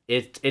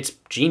 it's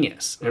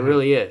genius. It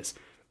really is.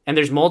 And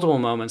there's multiple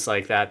moments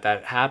like that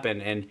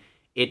happen. And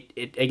it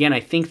again,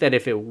 I think that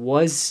if it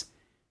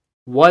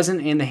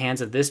wasn't in the hands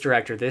of this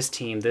director, this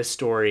team, this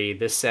story,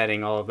 this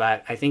setting, all of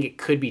that, I think it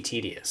could be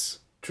tedious.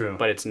 True.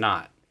 But it's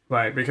not.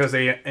 Right, because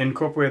they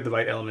incorporated the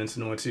right elements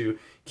in order to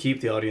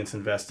keep the audience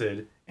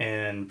invested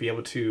and be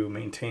able to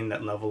maintain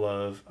that level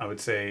of, I would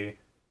say,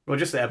 well,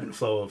 just the ebb and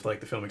flow of, like,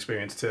 the film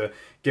experience to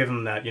give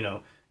them that,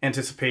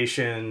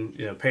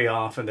 anticipation,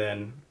 payoff, and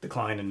then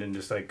decline, and then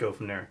just, like, go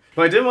from there.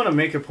 But I did want to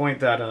make a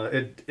point that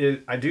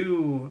I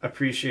do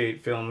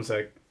appreciate films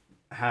that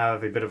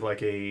have a bit of,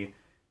 like, a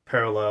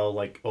parallel,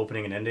 like,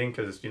 opening and ending,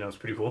 because it's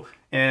pretty cool.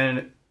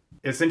 And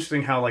it's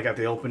interesting how, like, at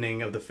the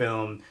opening of the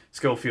film,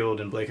 Schofield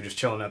and Blake are just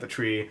chilling at the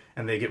tree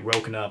and they get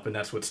woken up, and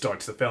that's what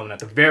starts the film. And at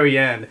the very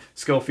end,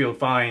 Schofield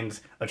finds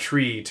a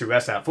tree to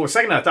rest at. For a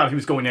second, I thought he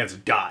was going there to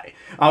die.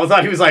 I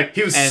thought he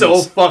was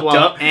so fucked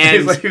up.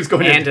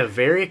 And a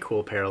very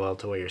cool parallel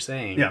to what you're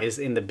saying is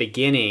in the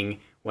beginning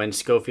when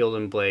Schofield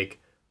and Blake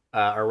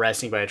are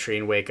resting by a tree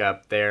and wake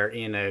up, they're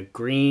in a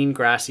green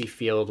grassy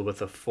field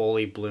with a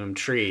fully bloomed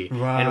tree.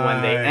 Right. And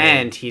when they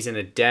end, he's in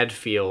a dead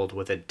field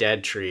with a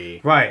dead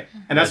tree. Right.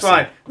 And that's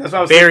why I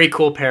was very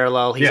cool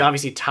parallel. He's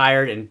obviously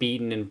tired and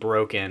beaten and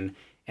broken,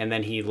 and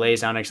then he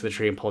lays down next to the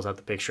tree and pulls out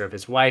the picture of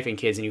his wife and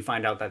kids, and you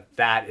find out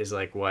that is,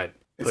 like, what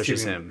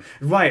pushes him.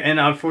 Right.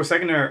 And for a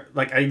second there,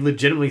 like, I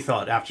legitimately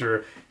thought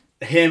after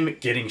him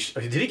getting...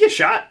 Did he get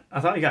shot? I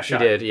thought he got shot.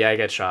 He did. Yeah, he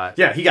got shot.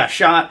 Yeah, he got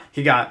shot.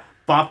 He got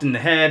bopped in the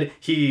head.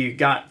 He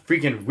got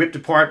freaking ripped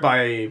apart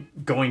by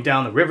going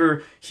down the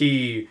river.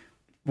 He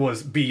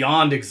was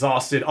beyond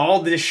exhausted.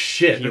 All this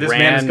shit. He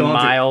ran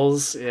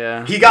miles.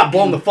 Yeah. He got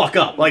blown the fuck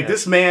up. Like,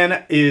 this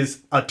man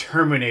is a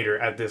Terminator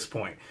at this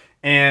point.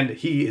 And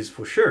he is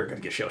for sure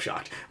going to get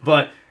shell-shocked.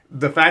 But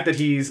the fact that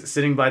he's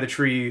sitting by the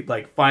tree,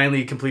 like,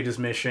 finally complete his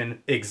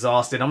mission,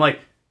 exhausted. I'm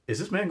like, is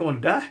this man going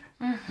to die?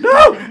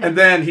 No! And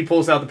then he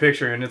pulls out the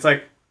picture, and it's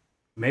like,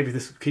 maybe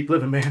this keep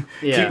living, man.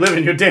 Yeah. Keep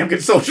living, you're a damn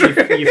good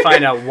soldier. You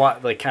find out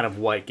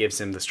what gives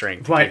him the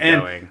strength to keep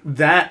going.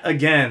 That,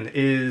 again,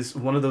 is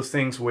one of those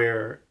things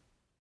where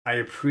I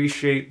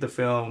appreciate the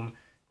film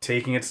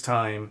taking its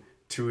time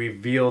to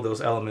reveal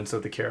those elements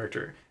of the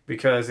character,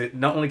 because it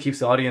not only keeps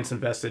the audience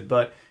invested,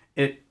 but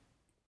it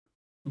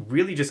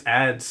really just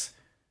adds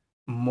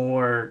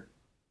more...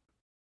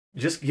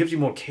 just gives you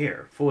more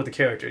care for the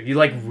character. You,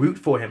 like, root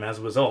for him as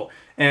a result.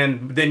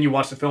 And then you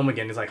watch the film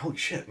again, it's like, holy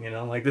shit,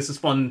 like, this is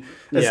fun.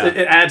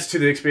 It adds to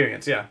the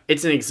experience, yeah.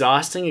 It's an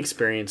exhausting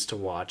experience to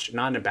watch,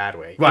 not in a bad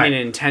way. Right. In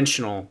an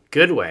intentional,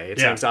 good way.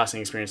 It's an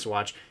exhausting experience to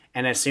watch.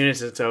 And as soon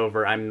as it's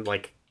over,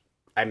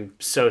 I'm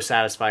so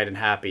satisfied and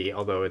happy,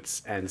 although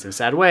it ends in a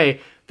sad way,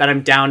 that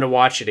I'm down to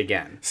watch it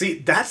again. See,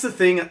 that's the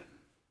thing.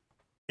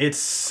 It's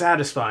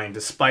satisfying,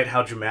 despite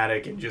how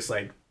dramatic and just,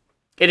 like,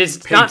 It is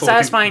painful not it can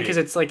satisfying be. because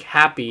it's like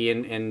happy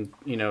and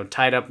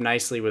tied up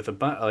nicely with a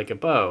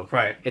bow.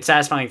 Right. It's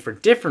satisfying for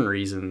different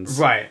reasons.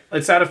 Right.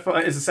 It's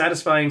a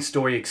satisfying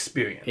story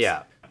experience.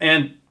 Yeah.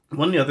 And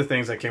one of the other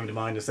things that came to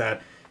mind is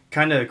that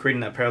kind of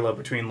creating that parallel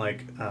between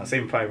like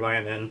Saving Private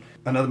Ryan and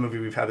another movie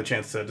we've had the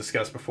chance to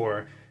discuss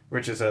before,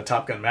 which is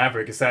Top Gun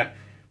Maverick, is that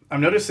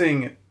I'm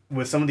noticing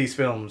with some of these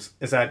films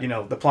is that,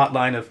 the plot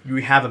line of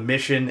we have a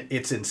mission,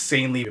 it's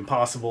insanely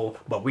impossible,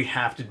 but we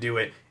have to do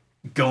it.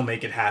 Go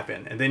make it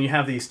happen. And then you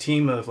have these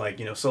team of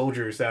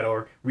soldiers that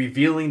are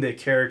revealing their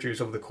characters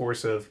over the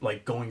course of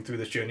like going through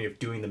this journey of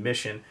doing the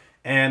mission.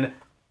 And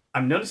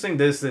I'm noticing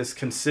there's this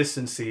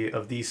consistency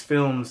of these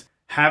films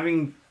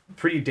having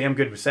pretty damn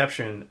good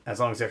reception as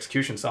long as the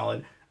execution's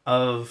solid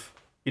of,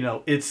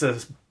 it's a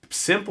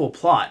simple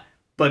plot,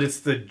 but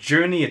it's the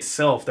journey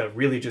itself that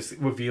really just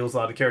reveals a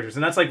lot of characters.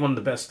 And that's like one of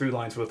the best through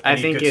lines with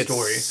any good story.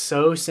 I think it's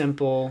so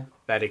simple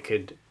that it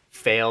could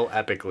fail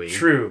epically.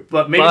 True,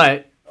 but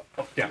maybe...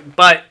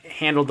 But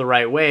handled the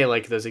right way,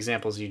 like those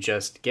examples you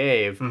just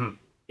gave,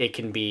 it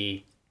can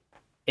be,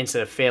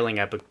 instead of failing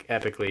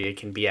epically, it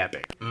can be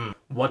epic.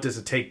 What does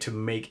it take to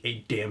make a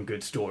damn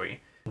good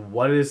story?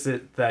 What is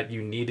it that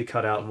you need to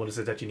cut out, and what is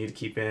it that you need to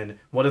keep in?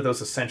 What are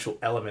those essential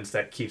elements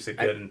that keeps it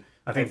good? And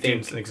I think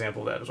James an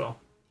example of that as well.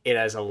 It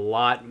has a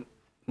lot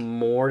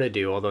more to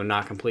do, although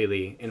not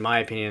completely, in my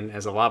opinion,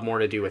 has a lot more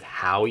to do with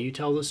how you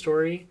tell the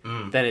story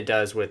than it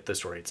does with the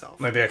story itself.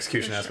 Like the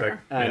execution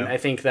aspect. And I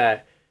think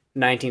that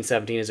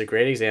 1917 is a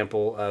great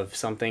example of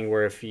something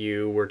where if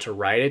you were to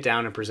write it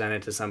down and present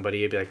it to somebody,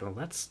 you'd be like, well,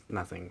 that's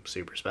nothing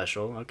super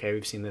special. Okay,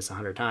 we've seen this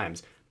 100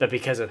 times. But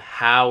because of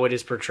how it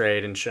is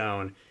portrayed and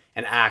shown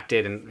and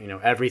acted and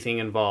everything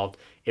involved,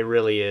 it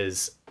really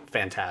is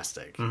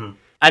fantastic.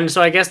 And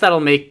so I guess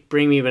that'll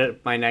bring me to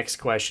my next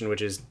question,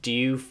 which is, do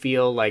you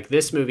feel like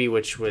this movie,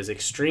 which was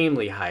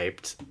extremely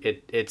hyped,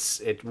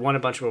 it won a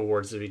bunch of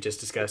awards as we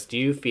just discussed, do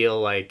you feel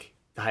like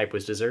the hype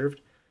was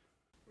deserved?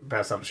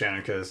 Pass up to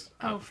Shannon because...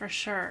 Oh, for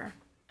sure.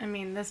 I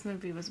mean, this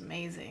movie was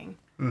amazing.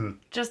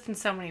 Just in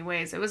so many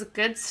ways. It was a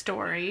good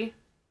story.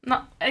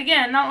 Not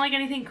like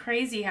anything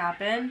crazy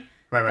happened.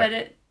 Right. But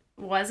it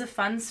was a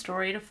fun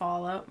story to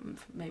follow.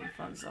 Maybe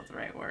fun's not the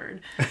right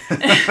word.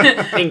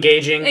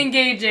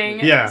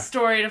 Engaging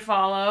story to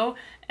follow.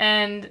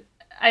 And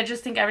I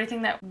just think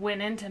everything that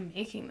went into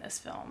making this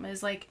film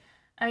is like...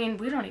 I mean,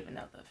 we don't even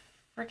know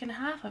the freaking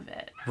half of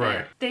it.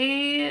 Right.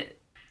 They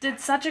did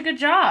such a good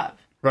job.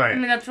 Right. I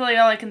mean, that's really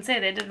all I can say.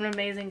 They did an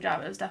amazing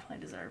job. It was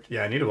definitely deserved.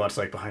 Yeah, I need to watch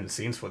behind the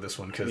scenes for this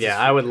one.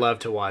 I would love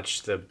to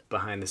watch the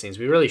behind the scenes.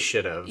 We really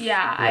should have.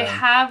 Yeah, I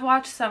have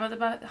watched some of the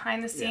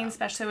behind the scenes,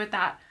 especially with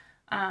that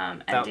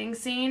ending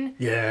scene.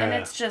 Yeah. And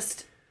it's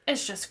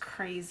just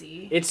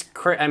crazy.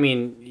 I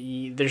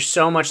mean, there's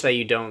so much that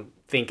you don't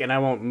think, and I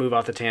won't move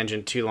off the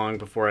tangent too long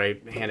before I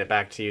hand it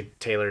back to you,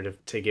 Taylor,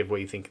 to give what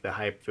you think the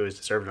hype, if it was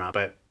deserved or not.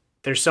 But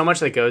there's so much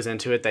that goes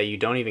into it that you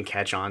don't even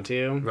catch on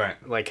to. Right.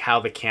 Like how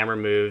the camera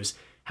moves,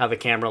 how the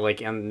camera,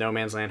 like in No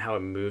Man's Land, how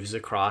it moves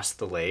across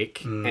the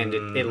lake. And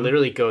it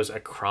literally goes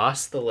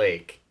across the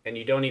lake, and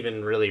you don't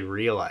even really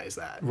realize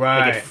that.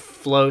 Right. Like it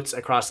floats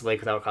across the lake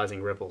without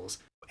causing ripples.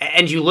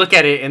 And you look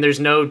at it, and there's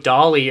no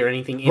dolly or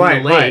anything in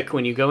the lake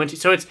when you go into.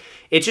 So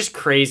it's just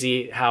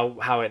crazy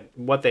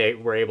what they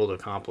were able to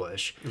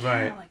accomplish.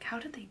 Right. Yeah, like how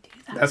did they do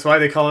that? That's why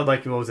they call it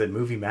what was it,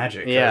 movie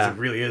magic? Yeah. It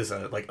really is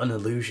an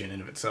illusion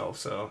in of itself.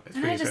 So it's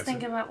and pretty I just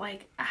expensive. think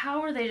about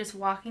how are they just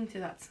walking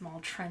through that small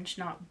trench,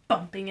 not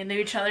bumping into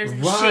each other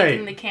and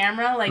shaking the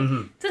camera? Like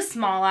it's a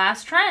small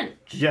ass trench.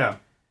 Yeah.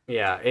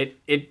 Yeah,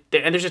 and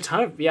there's a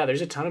ton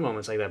of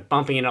moments like that,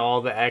 bumping into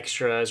all the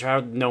extras, or how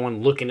no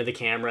one look into the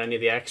camera, any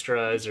of the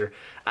extras, or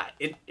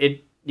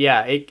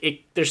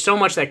there's so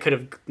much that could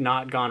have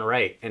not gone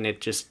right, and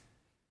it's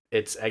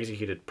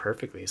executed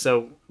perfectly.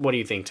 So, what do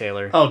you think,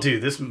 Taylor? Oh,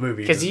 dude, this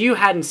movie. Because you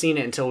hadn't seen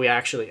it until we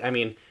actually, I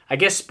mean, I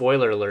guess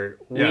spoiler alert,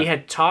 we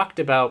had talked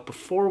about,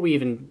 before we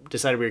even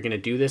decided we were going to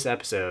do this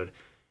episode,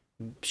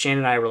 Shannon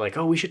and I were like,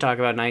 oh, we should talk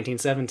about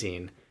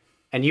 1917.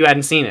 And you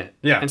hadn't seen it.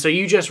 Yeah. And so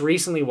you just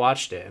recently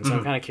watched it. And so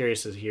I'm kind of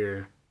curious to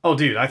hear. Oh,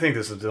 dude, I think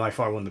this is by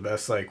far one of the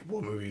best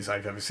war movies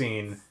I've ever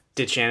seen.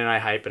 Did Shannon and I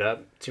hype it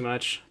up too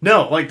much?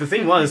 No, the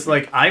thing was,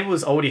 I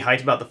was already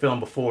hyped about the film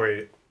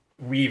before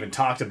we even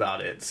talked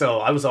about it. So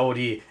I was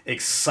already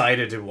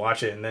excited to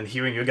watch it. And then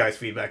hearing your guys'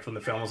 feedback from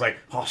the film, I was like,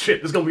 oh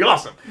shit, this is going to be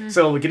awesome.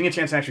 So getting a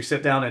chance to actually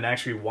sit down and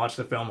actually watch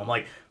the film, I'm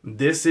like,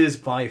 this is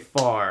by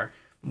far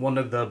one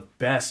of the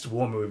best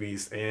war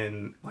movies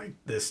in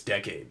this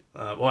decade.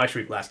 Well,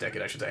 actually last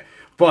decade, I should say.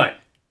 But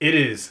it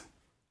is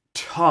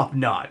top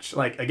notch.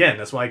 Again,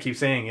 that's why I keep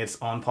saying it's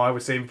on par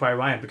with Saving Private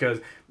Ryan, because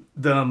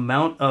the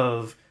amount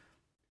of,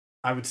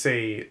 I would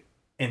say,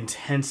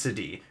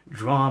 intensity,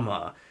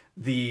 drama,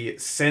 the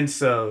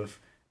sense of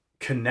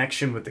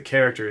connection with the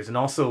characters, and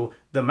also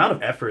the amount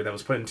of effort that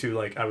was put into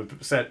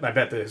I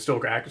bet the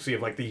historical accuracy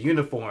of the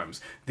uniforms,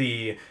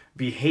 the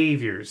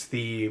behaviors,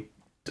 the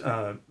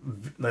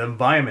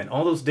environment,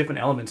 all those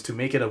different elements to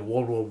make it a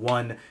World War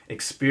I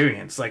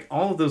experience.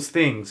 All of those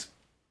things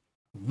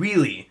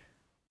really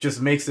just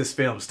makes this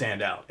film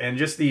stand out. And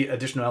just the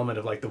additional element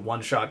of like the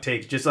one-shot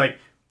take just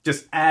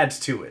adds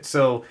to it.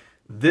 So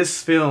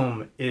this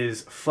film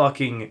is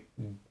fucking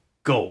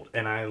gold.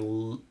 And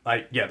the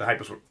hype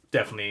was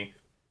definitely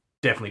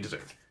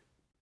deserved.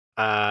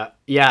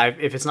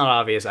 If it's not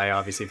obvious, I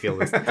obviously feel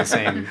the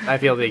same. I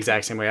feel the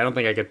exact same way. I don't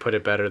think I could put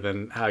it better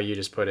than how you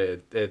just put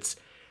it.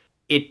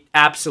 It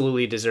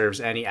absolutely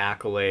deserves any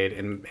accolade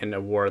and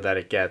award that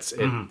it gets.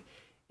 It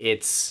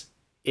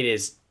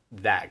is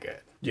that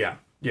good.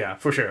 Yeah,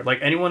 for sure. Like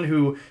anyone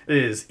who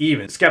is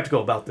even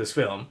skeptical about this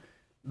film,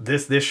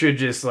 this should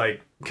just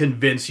like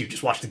convince you,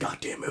 just watch the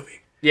goddamn movie.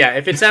 Yeah,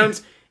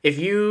 if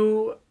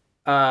you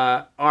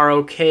are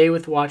okay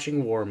with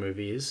watching war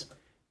movies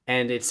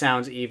and it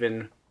sounds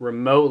even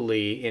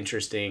remotely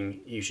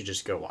interesting, you should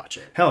just go watch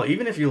it. Hell,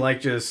 even if you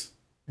like just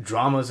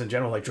dramas in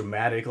general, like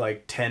dramatic,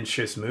 like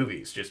tense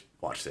movies, just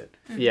watch it.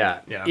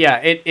 Yeah.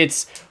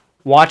 It's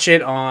watch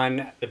it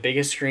on the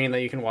biggest screen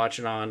that you can watch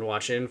it on.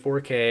 Watch it in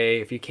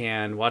 4K if you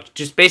can.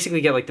 Just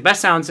basically get like the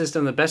best sound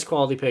system, the best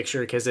quality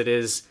picture, because it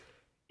is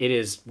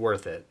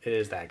worth it. It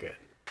is that good.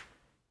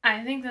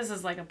 I think this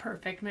is like a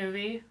perfect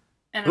movie,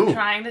 and I'm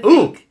trying to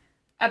think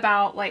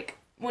about like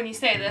when you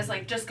say this,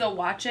 like just go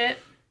watch it.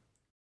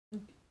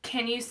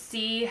 Can you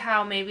see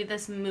how maybe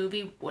this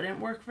movie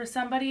wouldn't work for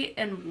somebody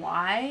and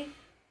why?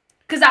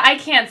 Because I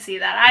can't see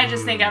that. I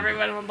just think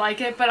everyone would like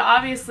it, but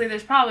obviously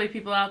there's probably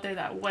people out there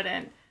that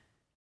wouldn't.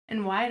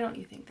 And why don't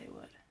you think they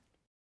would?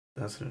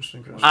 That's an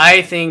interesting question.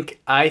 I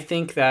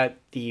think that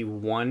the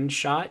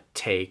one-shot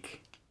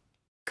take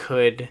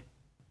could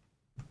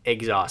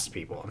exhaust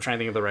people. I'm trying to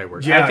think of the right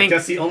word. Yeah, I think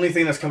that's the only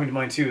thing that's coming to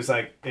mind too. Is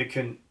like it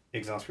can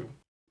exhaust people.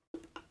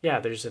 Yeah,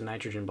 there's a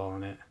nitrogen ball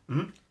in it.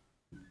 Mm-hmm.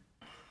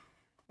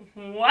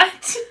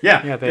 What?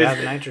 Yeah, they have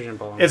a nitrogen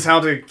ball in it. It's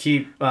how to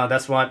keep.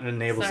 That's what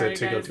enables it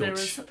to go through. There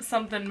was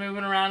something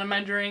moving around in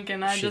my drink,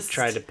 and She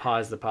tried to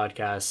pause the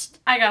podcast.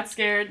 I got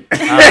scared.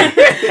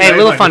 Hey,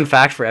 little fun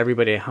fact for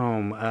everybody at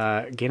home: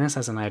 Guinness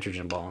has a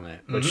nitrogen ball in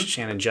it, which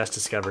Shannon just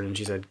discovered, and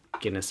she's had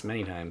Guinness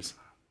many times.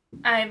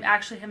 I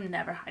actually have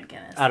never had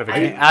Guinness.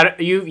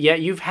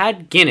 You've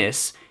had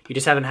Guinness. You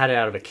just haven't had it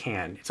out of a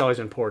can. It's always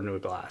been poured into a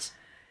glass.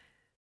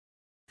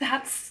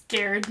 That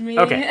scared me.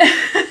 Okay.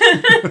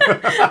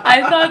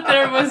 I thought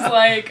there was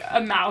like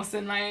a mouse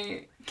in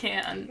my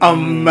can. A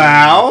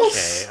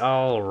mouse? Okay,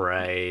 all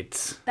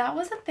right. That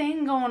was a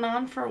thing going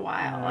on for a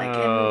while, like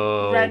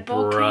in Red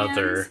Bull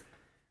cans.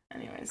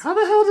 Anyways. How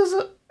the hell does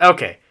it?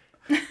 Okay.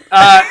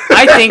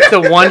 I think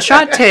the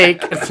one-shot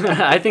take.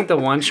 I think the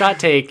one-shot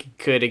take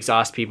could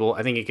exhaust people.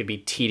 I think it could be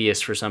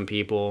tedious for some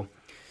people.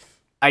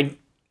 I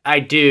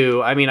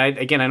do. I mean,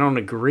 I don't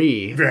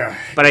agree. Yeah.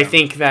 But I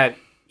think that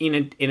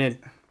in a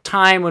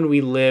time when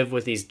we live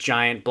with these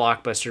giant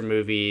blockbuster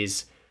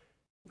movies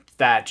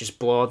that just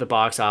blow out the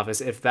box office,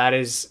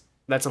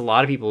 that's a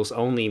lot of people's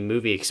only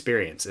movie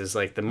experience is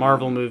like the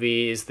Marvel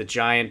movies, the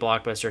giant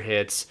blockbuster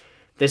hits.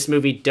 This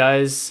movie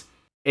does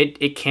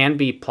it can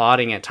be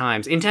plotting at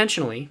times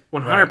intentionally,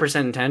 100%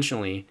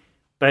 intentionally,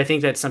 but I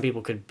think that some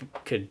people could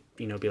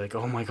be like,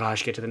 oh my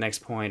gosh, get to the next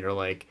point, or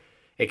like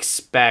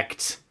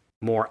expect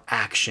more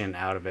action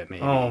out of it,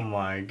 maybe. Oh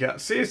my god!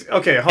 See,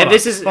 okay, hold on.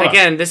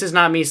 And this is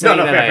not me saying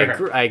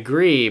fair. I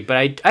agree,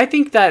 but I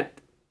think that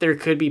there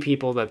could be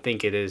people that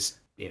think it is,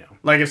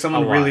 like if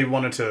someone really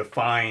wanted to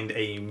find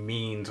a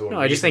means or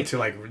I just think to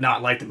like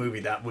not like the movie,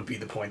 that would be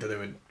the point that they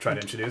would try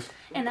to introduce.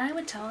 And I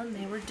would tell them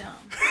they were dumb.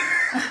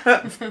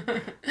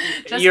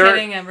 Just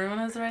kidding. Everyone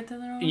has the right to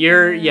their own.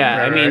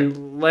 I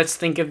mean, let's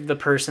think of the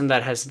person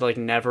that has like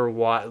never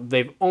watched.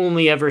 They've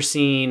only ever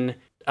seen.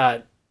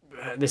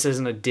 This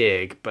isn't a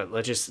dig, but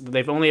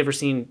they've only ever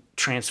seen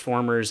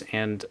Transformers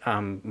and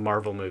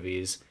Marvel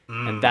movies.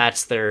 And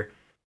that's their,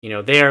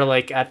 they are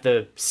like at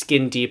the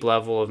skin deep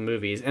level of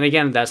movies. And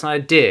again, that's not a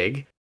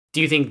dig.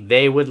 Do you think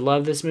they would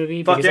love this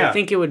movie? Because I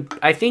think it would,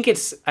 I think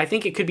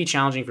it could be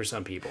challenging for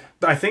some people.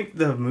 I think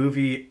the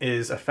movie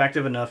is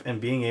effective enough in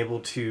being able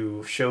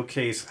to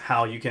showcase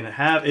how you can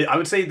have, I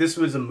would say this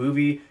was a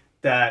movie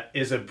that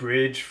is a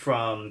bridge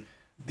from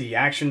the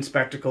action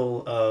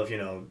spectacle of,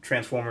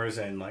 Transformers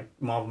and like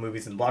Marvel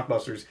movies and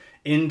blockbusters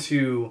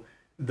into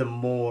the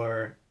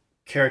more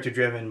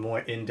character-driven, more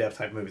in-depth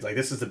type movies. Like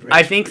this is the bridge.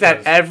 I think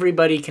that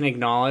everybody can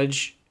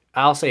acknowledge.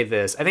 I'll say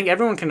this. I think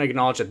everyone can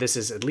acknowledge that this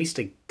is at least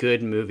a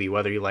good movie,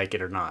 whether you like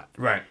it or not.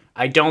 Right.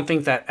 I don't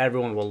think that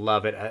everyone will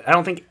love it. I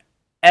don't think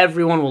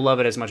everyone will love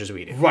it as much as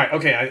we do. Right.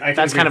 Okay. I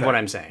That's kind of what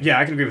I'm saying. Yeah,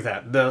 I can agree with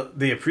that.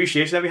 The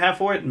appreciation that we have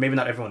for it, maybe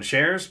not everyone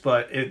shares,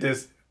 but it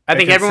is. I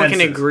think everyone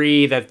can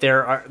agree that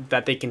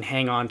that they can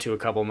hang on to a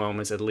couple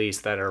moments at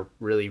least that are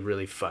really,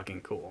 really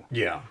fucking cool.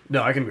 Yeah.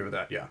 No, I can agree with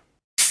that. Yeah.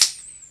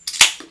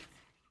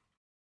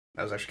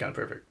 That was actually kind of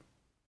perfect.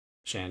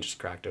 Shan just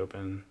cracked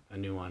open a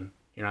new one.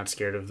 You're not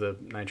scared of the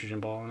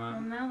nitrogen ball or not?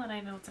 Well, now that I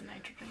know it's a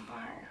nitrogen ball,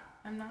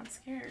 I'm not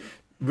scared.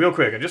 Real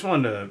quick, I just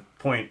wanted to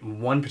point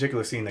one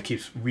particular scene that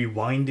keeps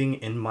rewinding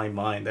in my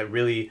mind that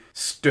really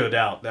stood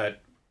out,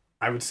 that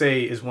I would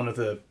say is one of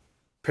the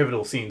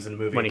pivotal scenes in the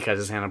movie. When he cuts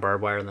his hand on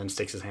barbed wire and then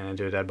sticks his hand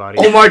into a dead body.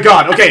 Oh my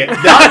god! Okay,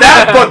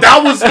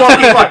 that was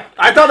fucking fun.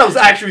 I thought that was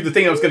actually the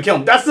thing that was gonna kill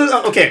him. That's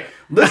the okay.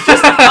 Let's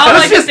just. All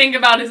I can think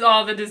about is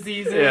all the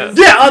diseases.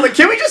 Yeah.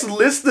 Can we just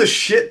list the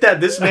shit that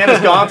this man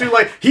has gone through?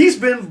 Like, he's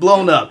been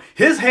blown up.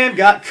 His hand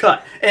got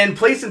cut and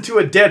placed into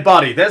a dead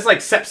body. There's like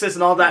sepsis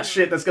and all that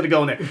shit that's gonna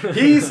go in there.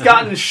 He's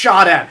gotten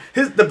shot at.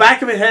 The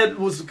back of his head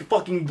was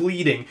fucking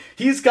bleeding.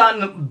 He's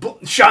gotten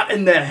shot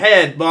in the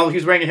head while he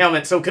was wearing a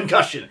helmet, so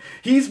concussion.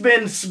 He's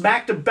been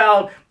smacked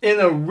about in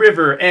a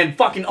river and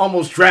fucking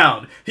almost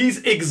drowned.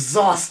 He's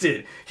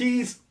exhausted.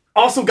 He's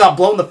also got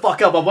blown the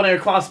fuck up by running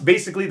across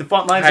basically the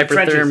front lines of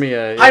trenches.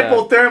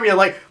 Hypothermia.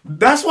 Like,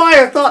 that's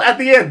why I thought at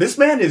the end, this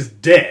man is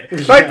dead.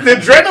 Like, the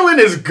adrenaline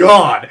is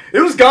gone. It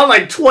was gone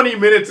like 20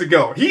 minutes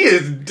ago. He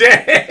is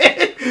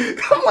dead.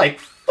 I'm like,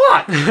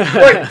 fuck.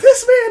 Like,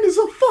 this man is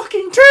a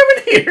fucking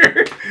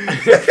Terminator.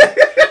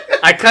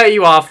 I cut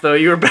you off, though.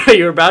 You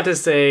were about to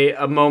say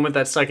a moment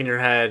that stuck in your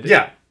head.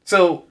 Yeah.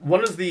 So,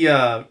 one of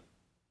the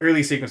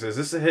early sequences,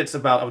 this hits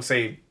about, I would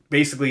say,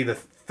 basically the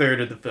third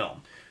of the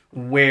film,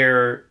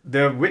 where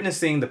they're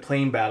witnessing the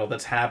plane battle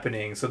that's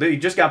happening. So they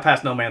just got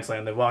past no man's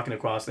land. They're walking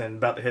across and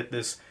about to hit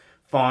this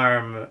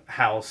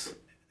farmhouse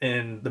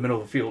in the middle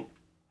of a field.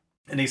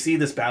 And they see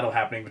this battle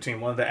happening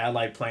between one of the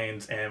Allied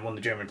planes and one of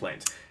the German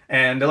planes.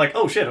 And they're like,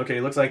 oh shit, okay,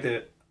 it looks like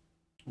the...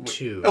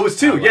 Two. Oh, it was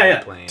two,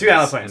 yeah. Planes two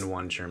Allied planes. And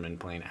one German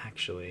plane,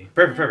 actually.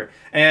 Perfect.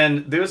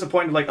 And there was a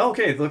point of like, oh,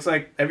 okay, it looks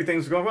like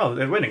everything's going well.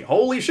 They're winning.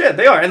 Holy shit,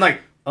 they are. And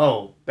like,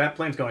 oh, that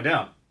plane's going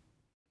down.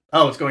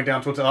 Oh, it's going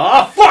down towards...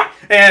 Oh, fuck!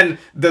 And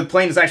the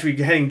plane is actually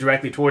heading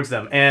directly towards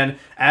them. And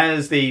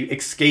as they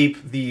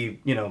escape the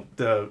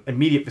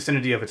immediate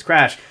vicinity of its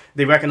crash,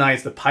 they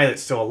recognize the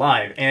pilot's still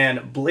alive.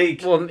 And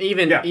Blake... Well,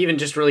 even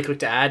just really quick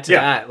to add to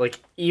that, like,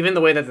 even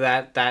the way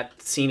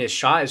that scene is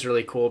shot is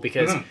really cool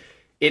because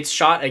it's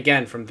shot,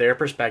 again, from their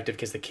perspective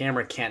because the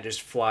camera can't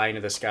just fly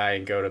into the sky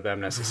and go to them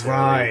necessarily.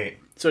 Right.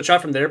 So it's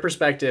shot from their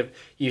perspective.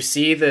 You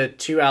see the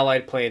two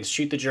Allied planes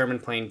shoot the German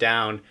plane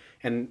down,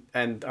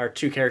 and our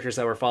two characters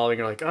that we're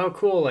following are like, oh,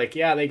 cool, like,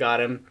 yeah, they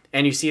got him.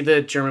 And you see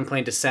the German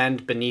plane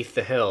descend beneath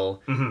the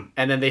hill, and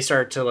then they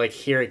start to, like,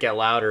 hear it get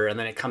louder, and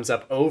then it comes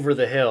up over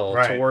the hill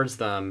towards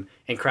them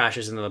and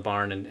crashes into the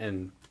barn,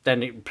 and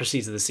then it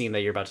proceeds to the scene that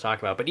you're about to talk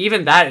about. But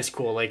even that is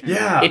cool. Like,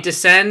 it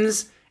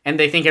descends, and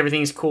they think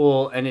everything's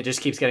cool, and it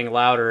just keeps getting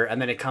louder,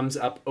 and then it comes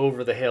up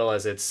over the hill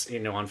as it's,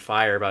 on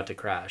fire, about to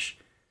crash.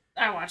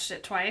 I watched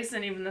it twice,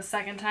 and even the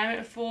second time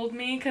it fooled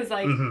me, because,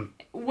 like,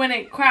 when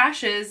it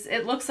crashes,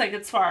 it looks like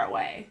it's far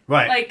away.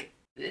 Right. Like,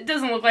 it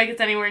doesn't look like it's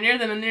anywhere near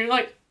them, and you're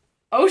like,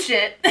 oh,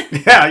 shit.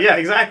 Yeah,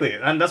 exactly.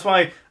 And that's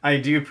why I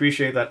do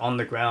appreciate that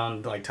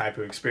on-the-ground, like, type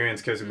of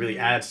experience, because it really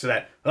adds to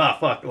that,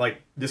 fuck,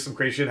 like, this is some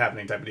crazy shit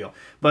happening type of deal.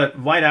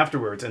 But right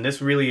afterwards, and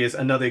this really is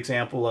another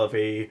example of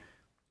a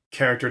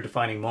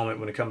character-defining moment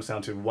when it comes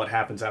down to what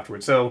happens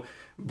afterwards. So,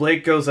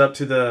 Blake goes up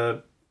to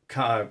the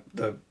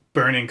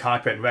burning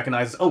cockpit and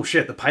recognizes, oh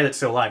shit, the pilot's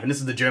still alive. And this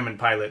is the German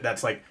pilot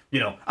that's like,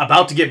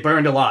 about to get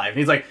burned alive. And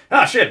he's like,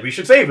 shit, we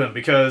should save him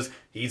because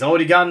he's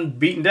already gotten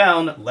beaten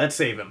down. Let's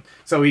save him.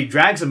 So he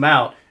drags him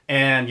out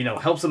and,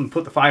 helps him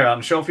put the fire out.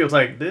 And Schofield's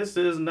like, this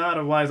is not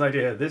a wise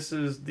idea. This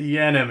is the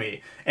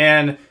enemy.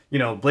 And,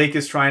 Blake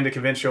is trying to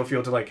convince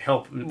Schofield to, like,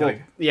 help.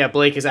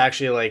 Blake is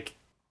actually, like,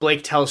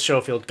 Blake tells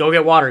Schofield, go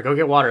get water.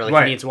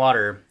 Like, he needs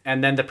water.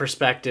 And then the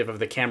perspective of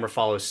the camera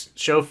follows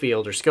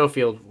Schofield or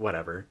Schofield,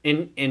 whatever,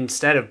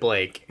 instead of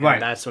Blake.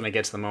 And that's when it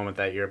gets to the moment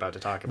that you're about to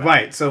talk about.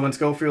 Right. So when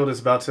Schofield is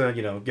about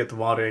to, get the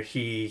water,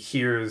 he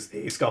hears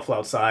a scuffle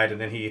outside,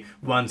 and then he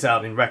runs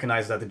out and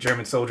recognizes that the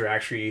German soldier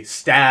actually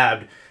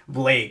stabbed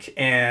Blake,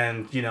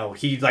 and,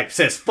 he, like,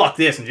 says, fuck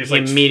this, and just, he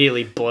like...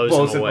 immediately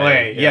blows him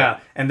away. Yeah.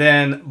 And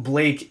then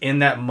Blake, in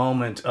that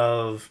moment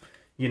of,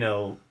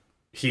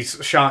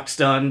 he's shocked,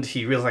 stunned.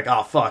 He realizes, like,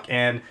 oh, fuck.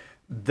 And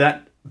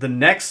that the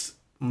next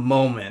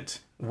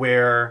moment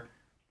where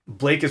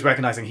Blake is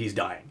recognizing he's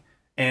dying,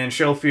 and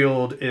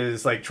Schofield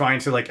is, like, trying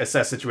to, like,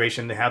 assess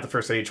situation. They have the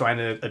first aid, trying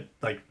to,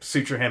 like,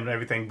 suture him and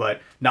everything.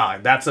 But, nah,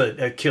 that's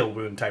a kill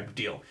wound type of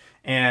deal.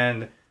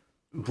 And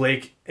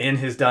Blake, in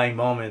his dying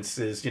moments,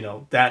 is,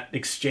 that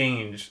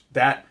exchange,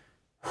 that...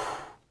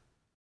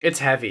 It's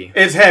heavy.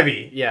 It's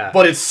heavy. Yeah.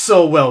 But it's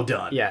so well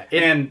done. Yeah.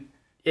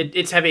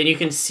 It's heavy, and you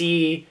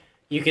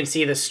can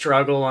see the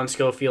struggle on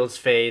Schofield's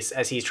face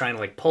as he's trying to,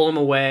 like, pull him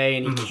away,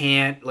 and he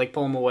can't, like,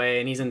 pull him away,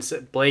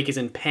 and Blake is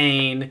in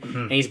pain,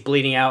 and he's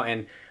bleeding out,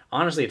 and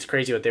honestly, it's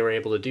crazy what they were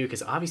able to do,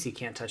 because obviously you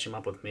can't touch him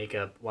up with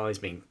makeup while he's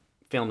being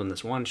filmed in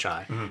this one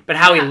shot. But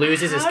how he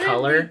loses his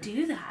color... How did they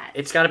do that?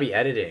 It's got to be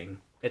editing.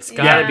 It's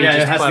got to be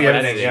just clever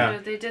editing. Yeah.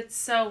 They did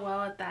so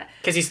well at that.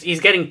 Because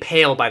he's getting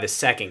pale by the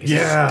second, because he's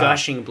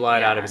gushing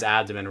blood out of his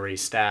abdomen where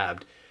he's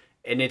stabbed.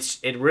 And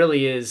it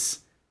really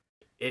is...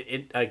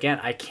 Again,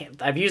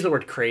 I've used the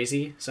word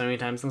crazy so many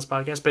times in this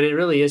podcast, but it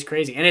really is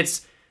crazy, and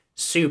it's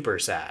super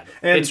sad.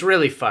 And it's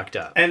really fucked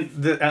up. And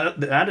the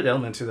added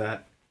element to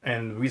that,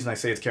 and the reason I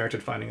say it's character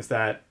defining, is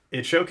that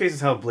it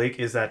showcases how Blake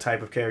is that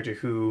type of character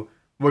who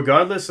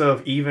regardless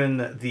of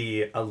even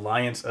the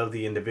alliance of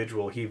the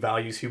individual, he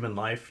values human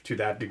life to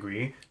that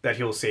degree that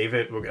he'll save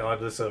it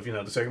regardless of,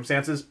 the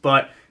circumstances.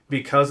 But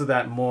because of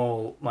that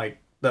moral, like,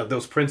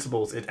 those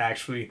principles, it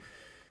actually,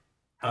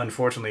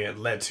 unfortunately, it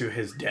led to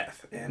his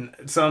death. And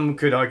some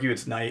could argue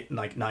it's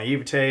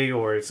naivete,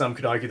 or some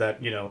could argue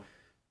that,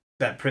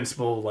 that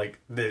principle, like,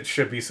 there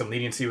should be some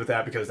leniency with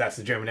that because that's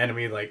the German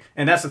enemy. Like,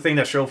 and that's the thing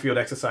that Schofield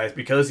exercised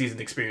because he's an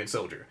experienced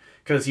soldier.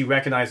 Because he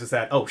recognizes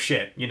that, oh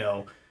shit,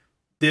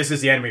 this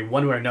is the enemy.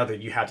 One way or another,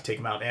 you have to take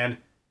him out. And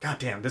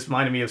goddamn, this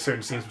reminded me of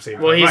certain scenes from Saving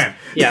Private Ryan.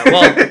 Yeah,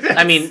 well,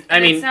 I mean,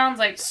 it sounds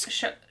like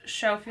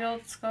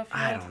Schofield.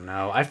 I don't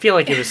know. I feel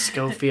like it was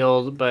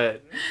Schofield,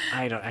 but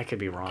I could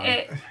be wrong.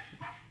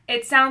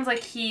 It sounds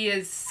like he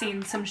has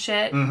seen some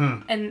shit,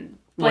 and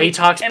Blake, he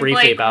talks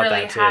briefly about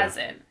really that too.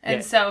 Hasn't,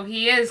 and so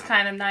he is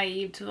kind of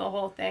naive to the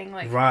whole thing.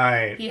 Like,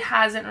 right, he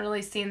hasn't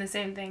really seen the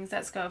same things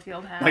that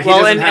Schofield has. Like,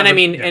 well, and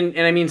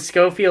I mean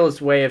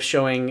Schofield's way of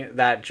showing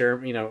that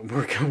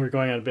we're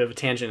going on a bit of a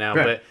tangent now,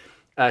 right.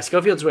 But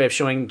Schofield's way of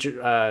showing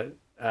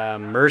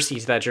mercy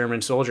to that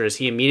German soldier is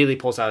he immediately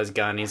pulls out his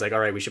gun and he's like, all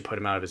right, we should put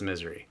him out of his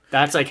misery.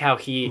 That's like how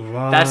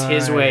that's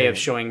his way of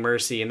showing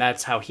mercy, and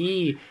that's how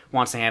he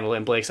wants to handle it.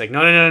 And Blake's like,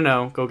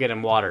 no, go get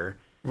him water.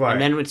 Right.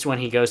 And then it's when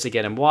he goes to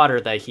get him water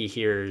that he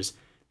hears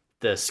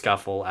the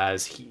scuffle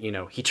as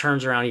he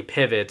turns around, he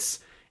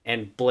pivots,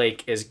 and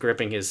Blake is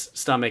gripping his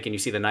stomach, and you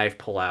see the knife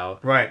pull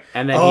out. Right.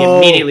 And then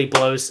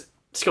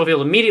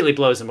Schofield immediately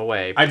blows him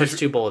away, puts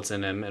 2 bullets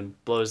in him,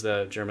 and blows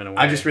the German away.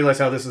 I just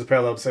realized how this is a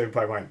parallel to Saving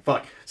Private Ryan.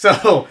 Fuck.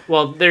 So...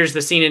 Well, there's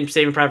the scene in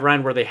Saving Private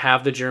Ryan where they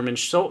have the German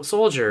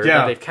soldier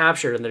that they've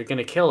captured, and they're going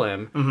to kill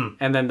him. Mm-hmm.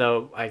 And then,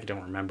 I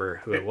don't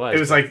remember who it was. It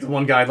was like the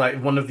one guy,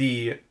 like one of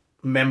the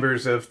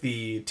members of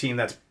the team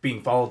that's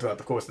being followed throughout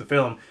the course of the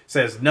film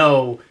says,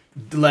 no,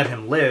 let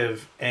him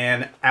live.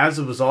 And as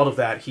a result of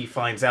that, he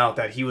finds out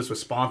that he was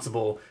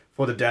responsible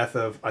for the death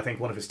of, I think,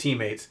 one of his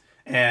teammates.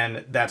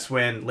 And that's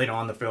when, later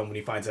on in the film, when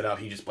he finds that out,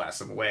 he just blasts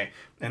him away.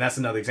 And that's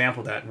another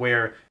example of that,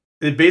 where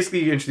it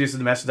basically introduces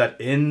the message that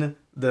in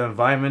the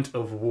environment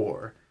of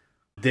war,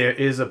 there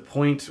is a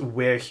point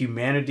where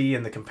humanity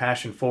and the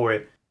compassion for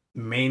it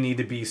may need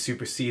to be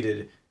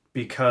superseded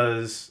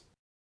because,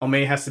 or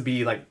may has to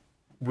be, like,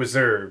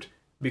 reserved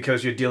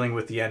because you're dealing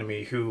with the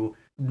enemy who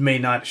may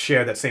not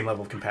share that same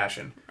level of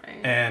compassion.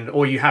 Right.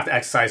 Or you have to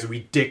exercise a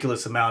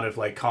ridiculous amount of,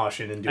 like,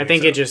 caution in doing I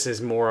think so. It just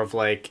is more of,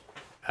 like,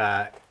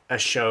 a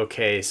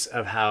showcase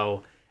of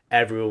how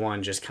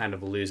everyone just kind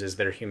of loses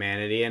their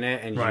humanity in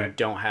it, and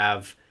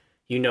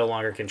you no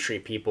longer can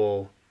treat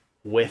people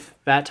with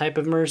that type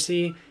of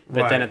mercy,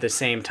 but then at the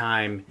same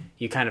time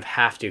you kind of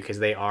have to because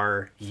they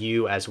are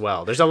you as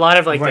well. There's a lot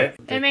of like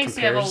the it makes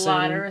me have a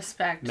lot of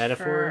respect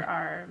for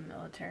our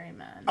military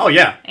men. Oh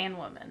yeah, and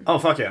women. Oh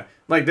fuck yeah!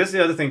 Like this is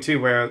the other thing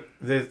too, where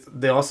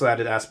they also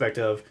added aspect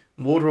of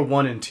World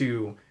War I and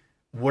II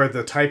were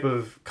the type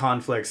of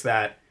conflicts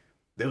that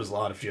there was a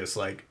lot of just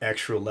like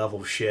extra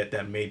level shit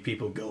that made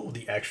people go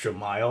the extra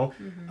mile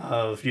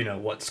of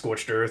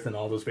scorched earth and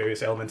all those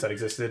various elements that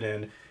existed.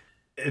 And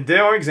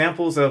there are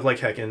examples of, like,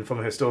 heck, from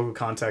a historical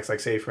context, like,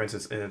 say, for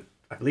instance,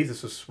 I believe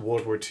this was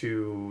World War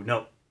II.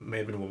 No, may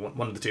have been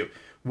one of the two,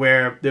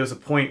 where there was a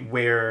point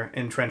where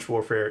in trench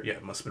warfare,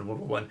 it must have been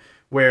World War I,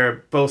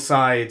 where both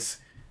sides,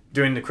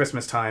 during the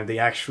Christmas time, they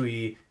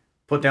actually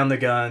put down the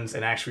guns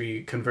and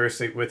actually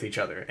conversed with each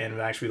other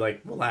and actually,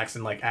 like, relaxed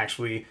and, like,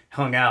 actually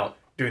hung out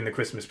during the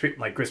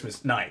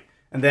Christmas night.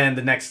 And then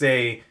the next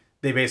day,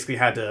 they basically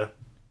had to,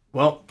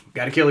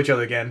 got to kill each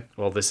other again.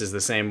 Well, this is the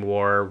same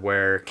war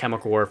where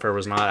chemical warfare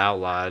was not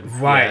outlawed.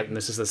 Right. Yet, and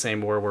this is the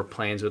same war where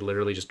planes would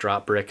literally just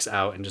drop bricks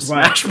out and just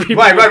smash people.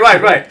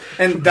 Right.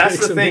 And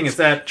that's the thing, is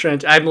that...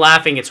 I'm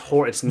laughing, it's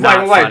It's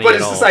not funny but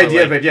it's this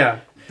idea of it, yeah.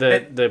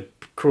 The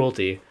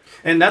cruelty.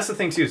 And that's the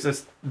thing, too,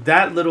 is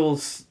that little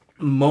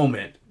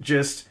moment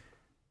just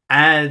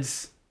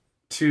adds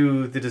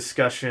to the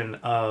discussion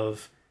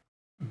of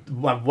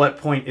at what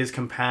point is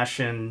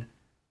compassion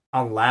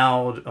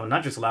allowed, or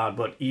not just allowed,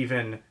 but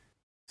even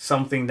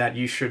something that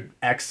you should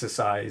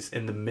exercise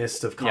in the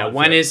midst of conflict.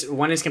 Yeah,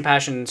 when is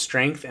compassion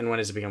strength, and when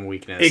does it become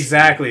weakness?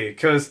 Exactly,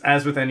 because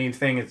as with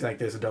anything, it's like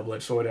there's a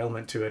double-edged sword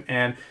element to it,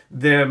 and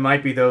there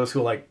might be those who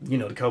are like,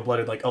 the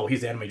cold-blooded, like, oh,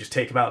 he's the enemy, just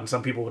take him out, and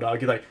some people would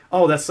argue like,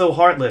 oh, that's so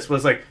heartless, but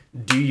it's like,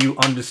 do you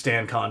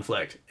understand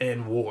conflict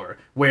in war,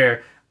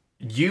 where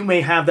you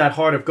may have that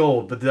heart of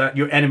gold, but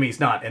your enemy's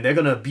not, and they're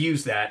going to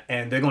abuse that,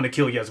 and they're going to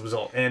kill you as a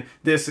result, and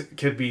this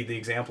could be the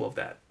example of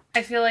that.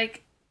 I feel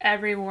like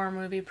every war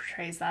movie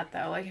portrays that,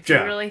 though. Like, if you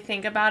really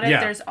think about it,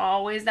 there's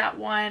always that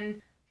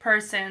one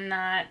person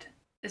that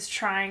is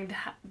trying to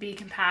be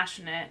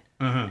compassionate,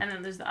 and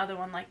then there's the other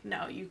one like,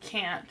 no, you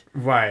can't.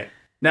 Right.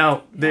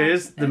 Now, there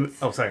is the...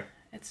 Oh, sorry.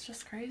 It's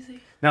just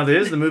crazy. Now, there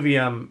is the movie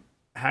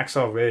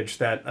Hacksaw Ridge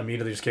that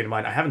immediately just came to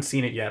mind. I haven't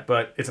seen it yet,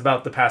 but it's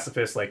about the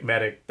pacifist, like,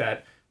 medic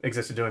that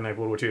existed during, like,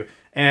 World War II.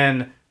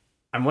 And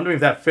I'm wondering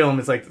if that film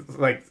is, like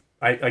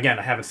I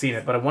haven't seen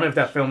it, but I wonder if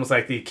that film was,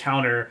 like, the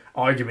counter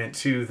argument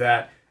to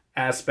that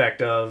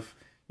aspect of,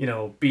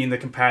 being the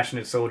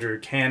compassionate soldier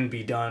can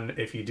be done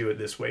if you do it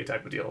this way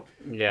type of deal.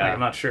 Yeah. Like, I'm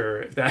not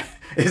sure if that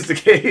is the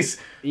case.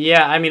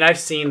 Yeah, I mean, I've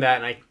seen that,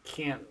 and I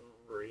can't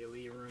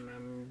really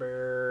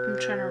remember. I'm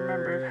trying to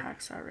remember if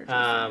Hacksaw Ridge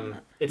was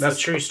It's the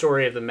true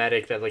story of the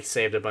medic that, like,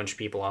 saved a bunch of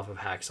people off of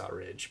Hacksaw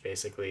Ridge,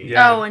 basically.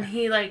 Yeah. Oh, and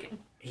he, like,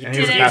 He And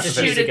he was a didn't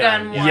pacifist. shoot a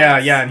gun once.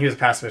 Yeah, and he was a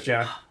pacifist,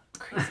 yeah.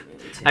 Crazy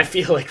movie, too. I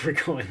feel like we're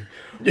going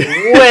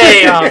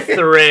way off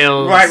the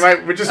rails.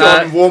 Right. We're just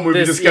on war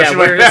movie discussion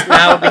we're right just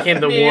now. now became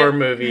the war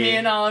movie. Me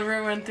and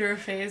Oliver went through a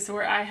phase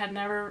where I had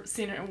never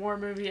seen a war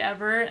movie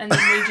ever, and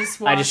then we just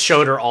watched I just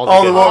showed her all the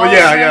All good the war, ones.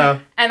 yeah.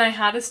 And I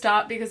had to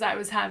stop because I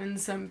was having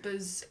some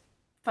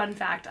fun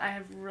fact, I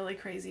have really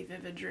crazy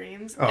vivid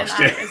dreams. Oh, and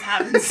shit. I was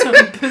having some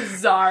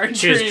bizarre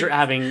She was dreams.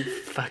 having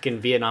fucking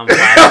Vietnam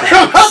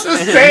flashbacks. the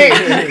same.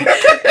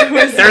 It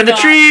was They're in the not-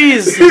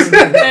 trees!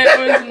 It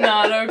was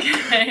not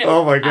okay.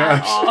 Oh my at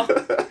gosh. all.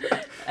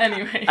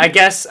 Anyway. I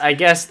guess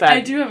that...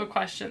 I do have a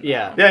question.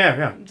 Yeah. Though.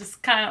 Yeah.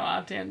 Just kind of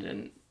off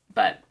tangent.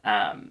 But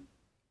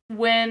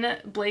when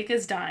Blake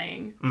is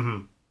dying,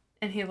 Mm-hmm.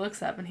 and he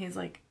looks up and he's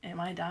like, "Am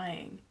I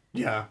dying?"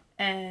 Yeah.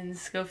 And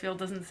Schofield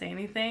doesn't say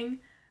anything.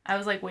 I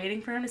was like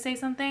waiting for him to say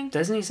something.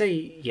 Doesn't he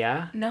say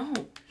yeah? No,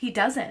 he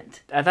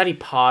doesn't. I thought he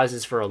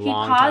pauses for a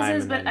long time. He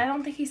pauses, but and I then-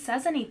 don't think he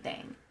says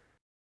anything.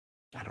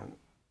 I don't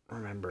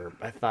remember.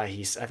 I thought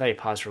he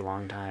paused for a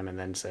long time and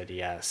then said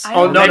yes. I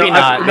Oh don't- no, Maybe no,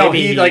 not. no.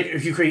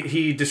 Maybe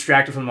He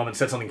distracted from the moment,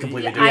 said something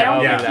completely I different. don't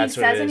maybe think he that's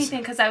what it says is. anything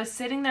because I was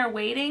sitting there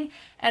waiting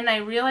and I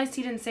realized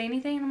he didn't say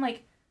anything and I'm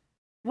like,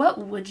 what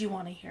would you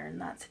want to hear in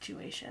that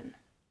situation?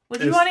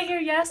 Would you It's- want to hear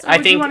yes or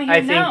would you want to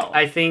hear no?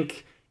 I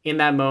think in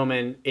that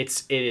moment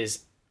it is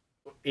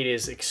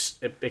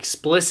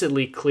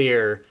explicitly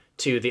clear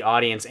to the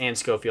audience and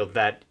Schofield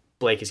that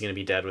Blake is going to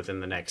be dead within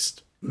the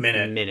next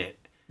minute.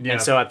 Yeah.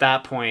 And so at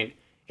that point,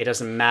 it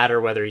doesn't matter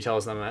whether he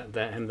tells them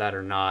him that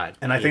or not.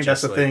 And I He think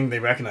that's just, the thing they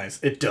recognize.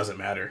 It doesn't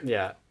matter.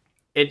 Yeah.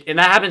 And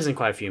that happens in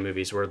quite a few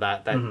movies where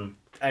that Mm-hmm.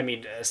 I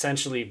mean,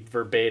 essentially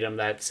verbatim,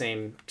 that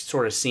same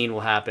sort of scene will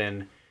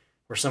happen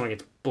where someone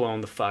gets blown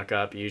the fuck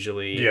up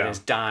usually Yeah. and is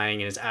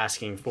dying and is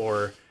asking,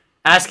 oh,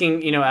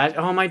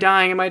 am I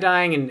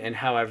dying? And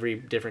how every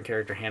different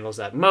character handles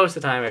that. Most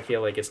of the time I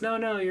feel like it's,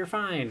 no, you're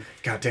fine.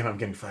 God damn, I'm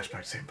getting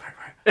flashbacks. Same part.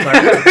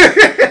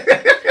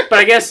 But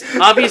I guess,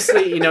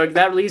 obviously,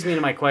 that leads me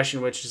to my question,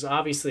 which is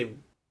obviously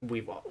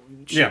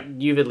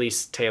you've at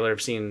least, Taylor,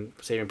 have seen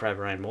Saving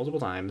Private Ryan multiple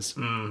times.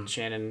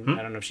 Shannon,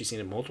 I don't know if she's seen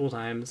it multiple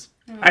times.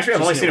 Actually, I've She's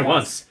only seen it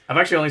once. I've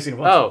actually only seen it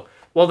once. Oh,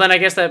 well then I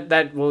guess that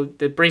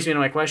brings me to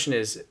my question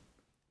is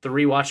the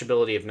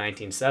rewatchability of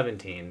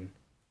 1917.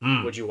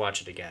 Would you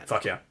watch it again?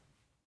 Fuck yeah.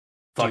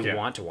 Do you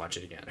want to watch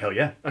it again? Hell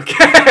yeah.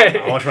 Okay.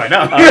 I'll watch right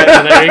now. All right,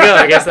 well, there you go.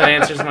 I guess that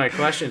answers my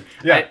question.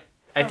 Yeah.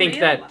 I think Are we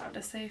that... allowed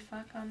to say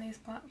fuck on these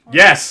platforms?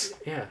 Yes.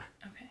 Yeah.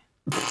 Okay.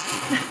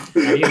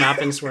 Have you not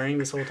been swearing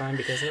this whole time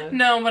because of that?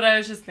 No, but I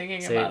was just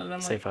thinking about it.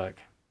 I'm Say like, fuck.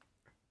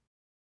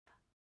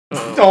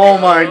 Oh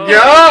my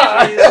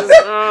god. Jesus.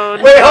 Oh,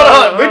 Wait, no.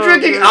 hold on. We're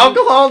drinking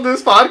alcohol in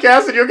this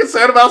podcast and you're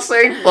concerned about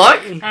saying fuck?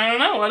 I don't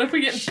know. What if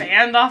we get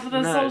banned off of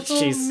the No, social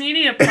she's-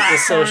 media The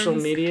platforms? social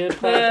media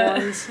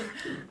platforms.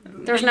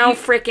 There's no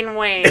freaking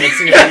way. It's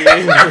The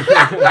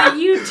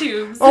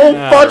YouTubes. Oh, All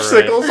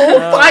fudgesicles. right.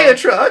 Oh, fire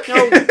truck.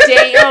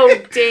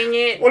 dang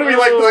it. What are we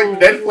like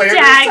Ned Flanders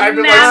type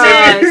of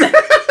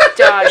Dagnabbit.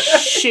 like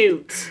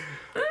Shoot.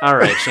 All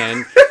right,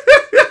 Shannon.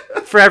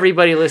 For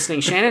everybody listening,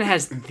 Shannon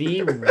has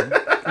the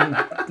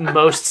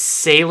most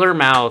sailor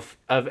mouth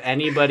of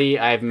anybody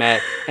I've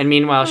met. And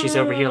meanwhile, she's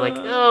over here like,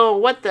 oh,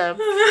 what the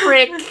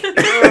frick?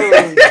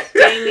 Oh,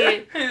 dang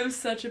it. I have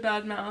such a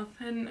bad mouth,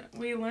 and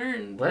we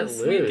learned Let this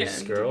loose,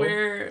 weekend girl.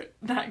 where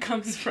that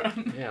comes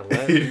from. Yeah, My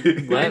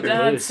let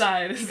dad's loose.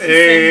 side is the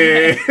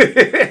Hey. same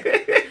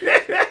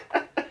way.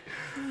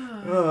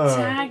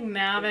 Tag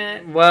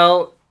nabbit.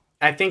 Well,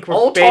 I think we're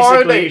All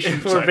tar basically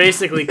nation. we're Sorry.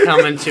 basically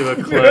coming to a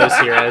close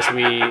here as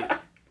we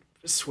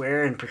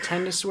swear and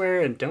pretend to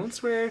swear and don't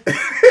swear.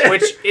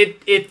 Which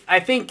I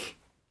think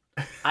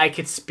I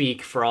could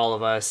speak for all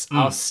of us.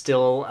 I'll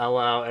still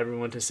allow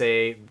everyone to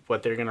say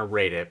what they're gonna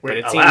rate it. But Wait,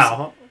 it seems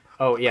allow?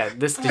 oh yeah,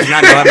 this did you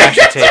not know I'm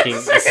actually taking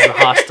this is a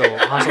hostile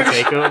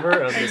takeover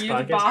of Are this you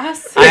podcast. the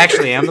boss? I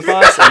actually am the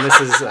boss and this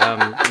is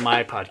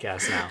my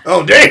podcast now.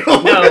 Oh, damn.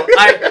 No,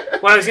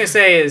 what I was gonna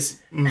say is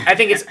I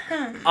think it's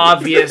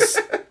obvious,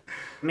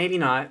 maybe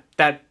not,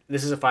 that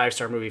this is a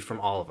 5-star movie from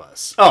all of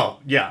us. Oh,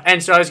 yeah.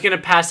 And so I was gonna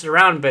pass it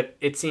around, but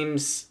it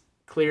seems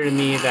clear to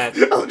me that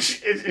Oh, is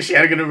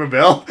Shannon going to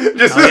rebel?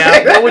 Just oh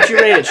yeah, what would you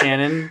rate it,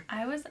 Shannon?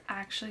 I was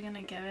actually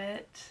gonna give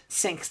it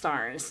 6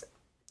 stars.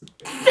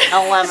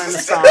 11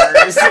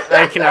 stars.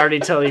 I can already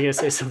tell you're gonna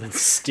say something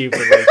stupid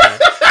like that.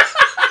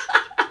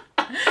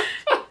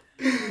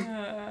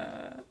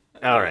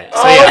 All right.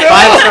 So yeah,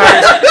 5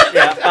 stars.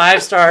 Yeah,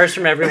 5 stars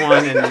from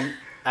everyone. And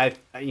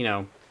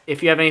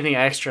if you have anything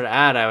extra to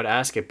add, I would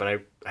ask it. But I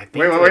think.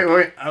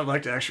 Wait. I would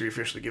like to actually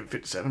officially give it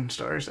 57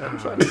 stars.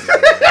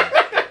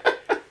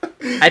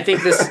 I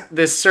think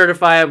this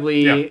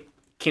certifiably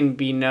can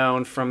be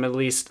known from at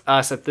least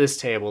us at this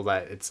table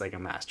that it's like a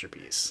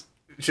masterpiece.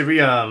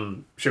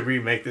 Should we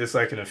make this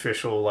like an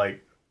official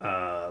like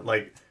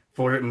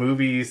for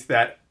movies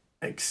that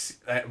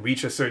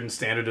reach a certain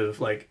standard of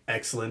like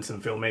excellence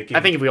in filmmaking?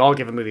 I think if we all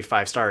give a movie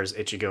 5 stars,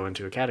 it should go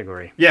into a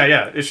category.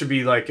 Yeah. It should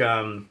be like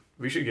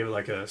we should give it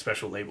like a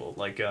special label,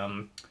 like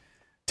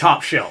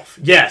top shelf.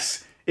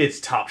 Yes, it's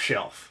top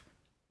shelf.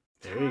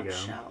 There you go.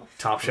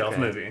 Top shelf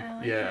movie.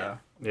 like Yeah.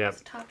 Yep.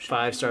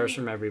 5 stars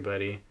from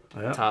everybody.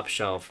 Yeah. Top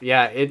shelf.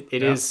 Yeah, it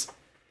is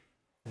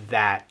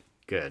that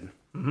good.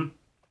 Mm-hmm.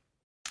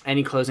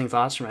 Any closing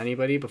thoughts from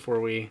anybody before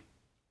we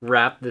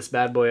wrap this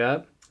bad boy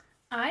up?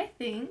 I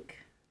think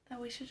that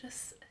we should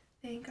just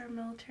thank our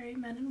military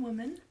men and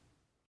women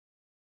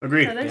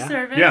Agreed. for their Yeah.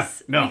 service. Yeah,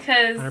 no.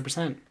 Because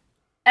 100%.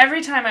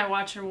 every time I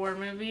watch a war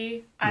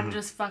movie, I'm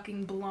just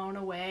fucking blown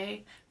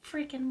away.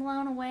 Freaking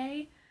blown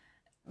away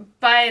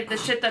by the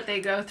shit that they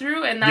go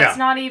through. And that's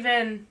not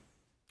even...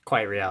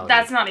 Quite reality.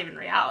 That's not even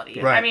reality.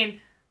 Right. I mean,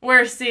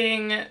 we're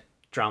seeing...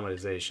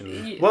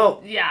 Dramatization.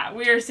 Well... Yeah,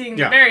 we are seeing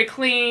the very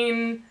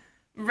clean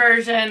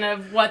version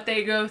of what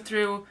they go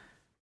through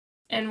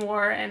in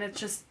war, and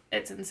it's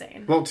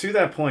insane. Well, to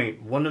that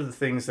point, one of the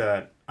things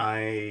that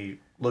I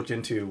looked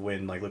into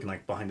when like looking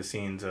like behind the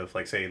scenes of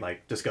like say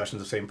like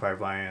discussions of Saving Private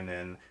Ryan,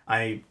 and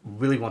I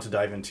really want to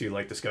dive into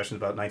like discussions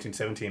about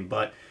 1917,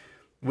 but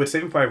with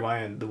Saving Private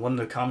Ryan, one of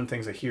the common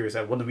things I hear is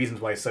that one of the reasons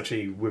why it's such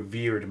a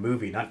revered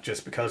movie, not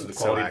just because of the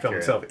quality of the film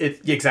itself, it's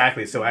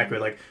so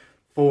accurate. Like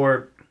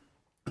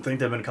I think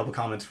there have been a couple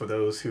comments for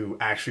those who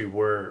actually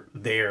were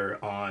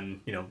there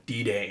on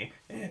D-Day,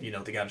 and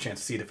they got a chance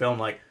to see the film,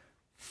 like,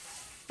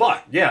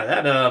 fuck yeah,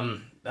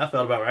 that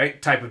felt about right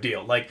type of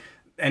deal. Like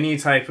any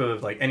type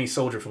of like any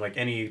soldier from like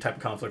any type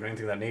of conflict or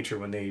anything of that nature,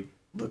 when they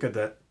look at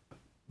that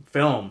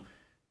film,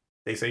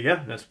 they say,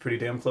 yeah, that's pretty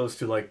damn close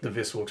to like the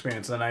visceral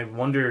experience. And I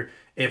wonder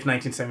if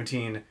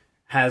 1917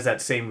 has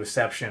that same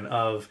reception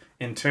of,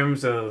 in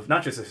terms of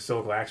not just a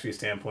historical accuracy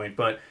standpoint,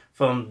 but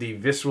from the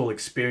visceral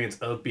experience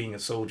of being a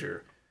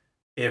soldier,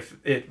 if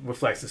it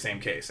reflects the same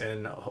case.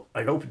 And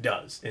I hope it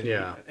does.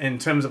 In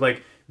terms of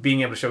like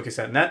being able to showcase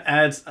that. And that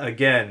adds,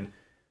 again,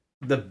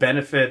 the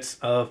benefits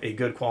of a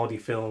good quality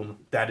film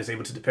that is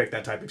able to depict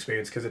that type of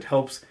experience, because it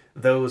helps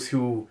those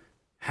who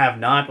have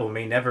not or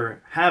may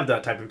never have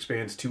that type of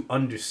experience to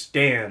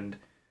understand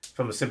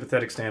from a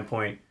sympathetic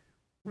standpoint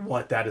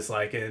what that is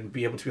like, and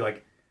be able to be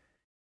like,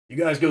 you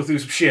guys go through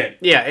some shit.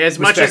 Yeah, as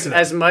much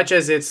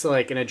as it's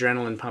like an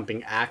adrenaline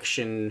pumping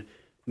action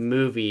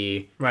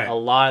movie, right, a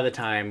lot of the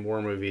time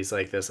war movies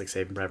like this, like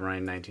Saving Private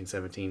Ryan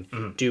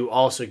 1917, do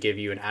also give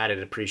you an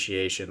added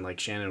appreciation,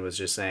 like Shannon was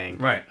just saying,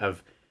 right,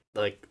 of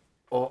like,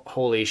 oh,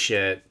 holy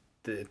shit,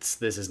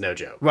 this is no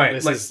joke. Right.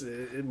 This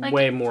is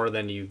way more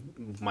than you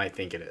might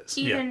think it is.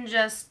 Even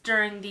just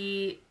during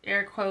the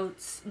air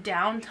quotes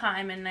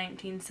downtime in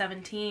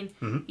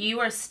 1917, you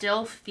are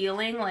still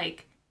feeling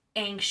like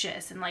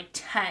anxious and like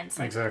tense.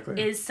 Like,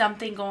 exactly. Is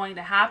something going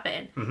to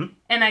happen?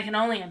 And I can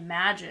only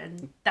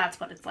imagine that's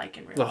what it's like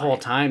in real life. The whole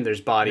time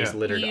there's bodies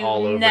littered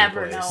all over the place. You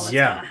never know what's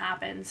going to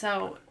happen.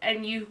 So,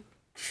 and you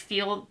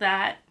feel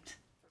that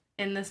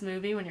in this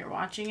movie when you're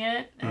watching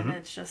it, and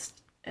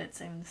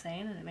it's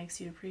insane, and it makes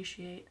you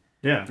appreciate.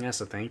 Yeah,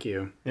 so thank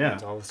you. Yeah.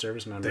 To all the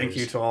service members. Thank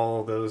you to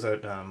all those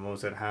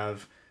that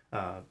have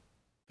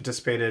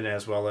participated,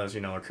 as well as,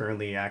 are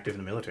currently active in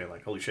the military.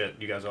 Like, holy shit,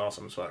 you guys are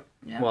awesome as fuck.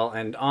 Yeah. Well,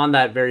 and on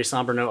that very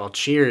somber note, I'll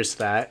cheers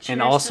that.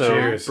 And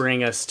also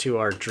bring us to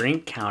our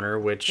drink counter,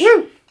 which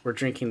we're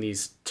drinking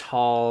these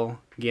tall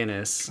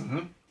Guinness.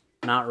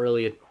 Not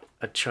really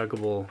a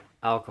chuggable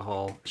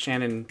alcohol.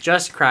 Shannon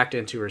just cracked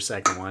into her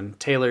second one.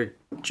 Taylor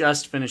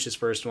just finished his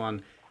first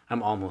one.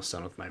 I'm almost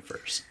done with my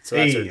first. So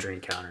that's our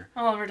drink counter.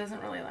 Oliver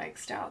doesn't really like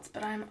stouts,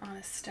 but I'm on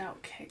a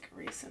stout kick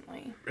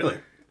recently. Really?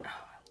 Oh,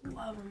 I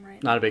love them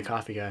right now. Not a big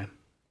coffee guy.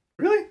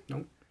 Really?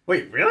 Nope.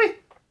 Wait, really?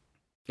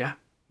 Yeah.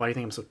 Why do you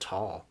think I'm so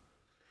tall?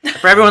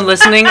 For everyone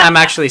listening, I'm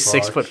actually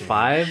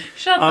 6'5".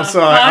 Shut I'm the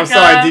sorry. fuck I'm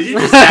sorry. up. Did you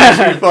just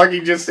actually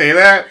fucking just say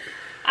that?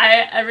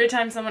 Every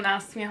time someone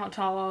asks me how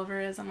tall Oliver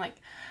is, I'm like,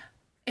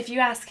 if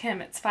you ask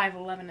him, it's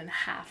 5'11" and a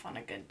half on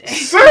a good day.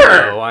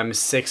 Sir! Oh, I'm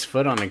 6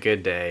 foot on a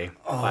good day.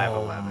 5'11"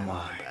 on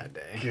a bad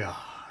day. God.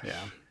 Yeah.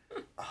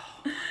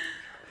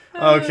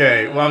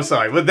 Okay, well, I'm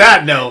sorry. With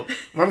that note,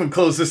 I'm going to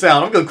close this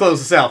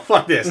out.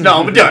 Fuck this.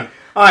 No, I'm done.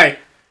 All right.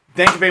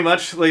 Thank you very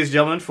much, ladies and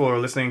gentlemen, for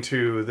listening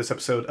to this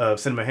episode of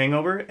Cinema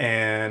Hangover.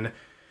 And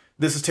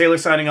this is Taylor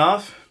signing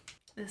off.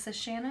 This is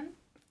Shannon.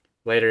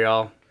 Later,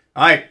 y'all.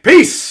 All right.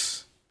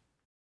 Peace.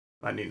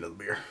 I need another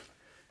beer.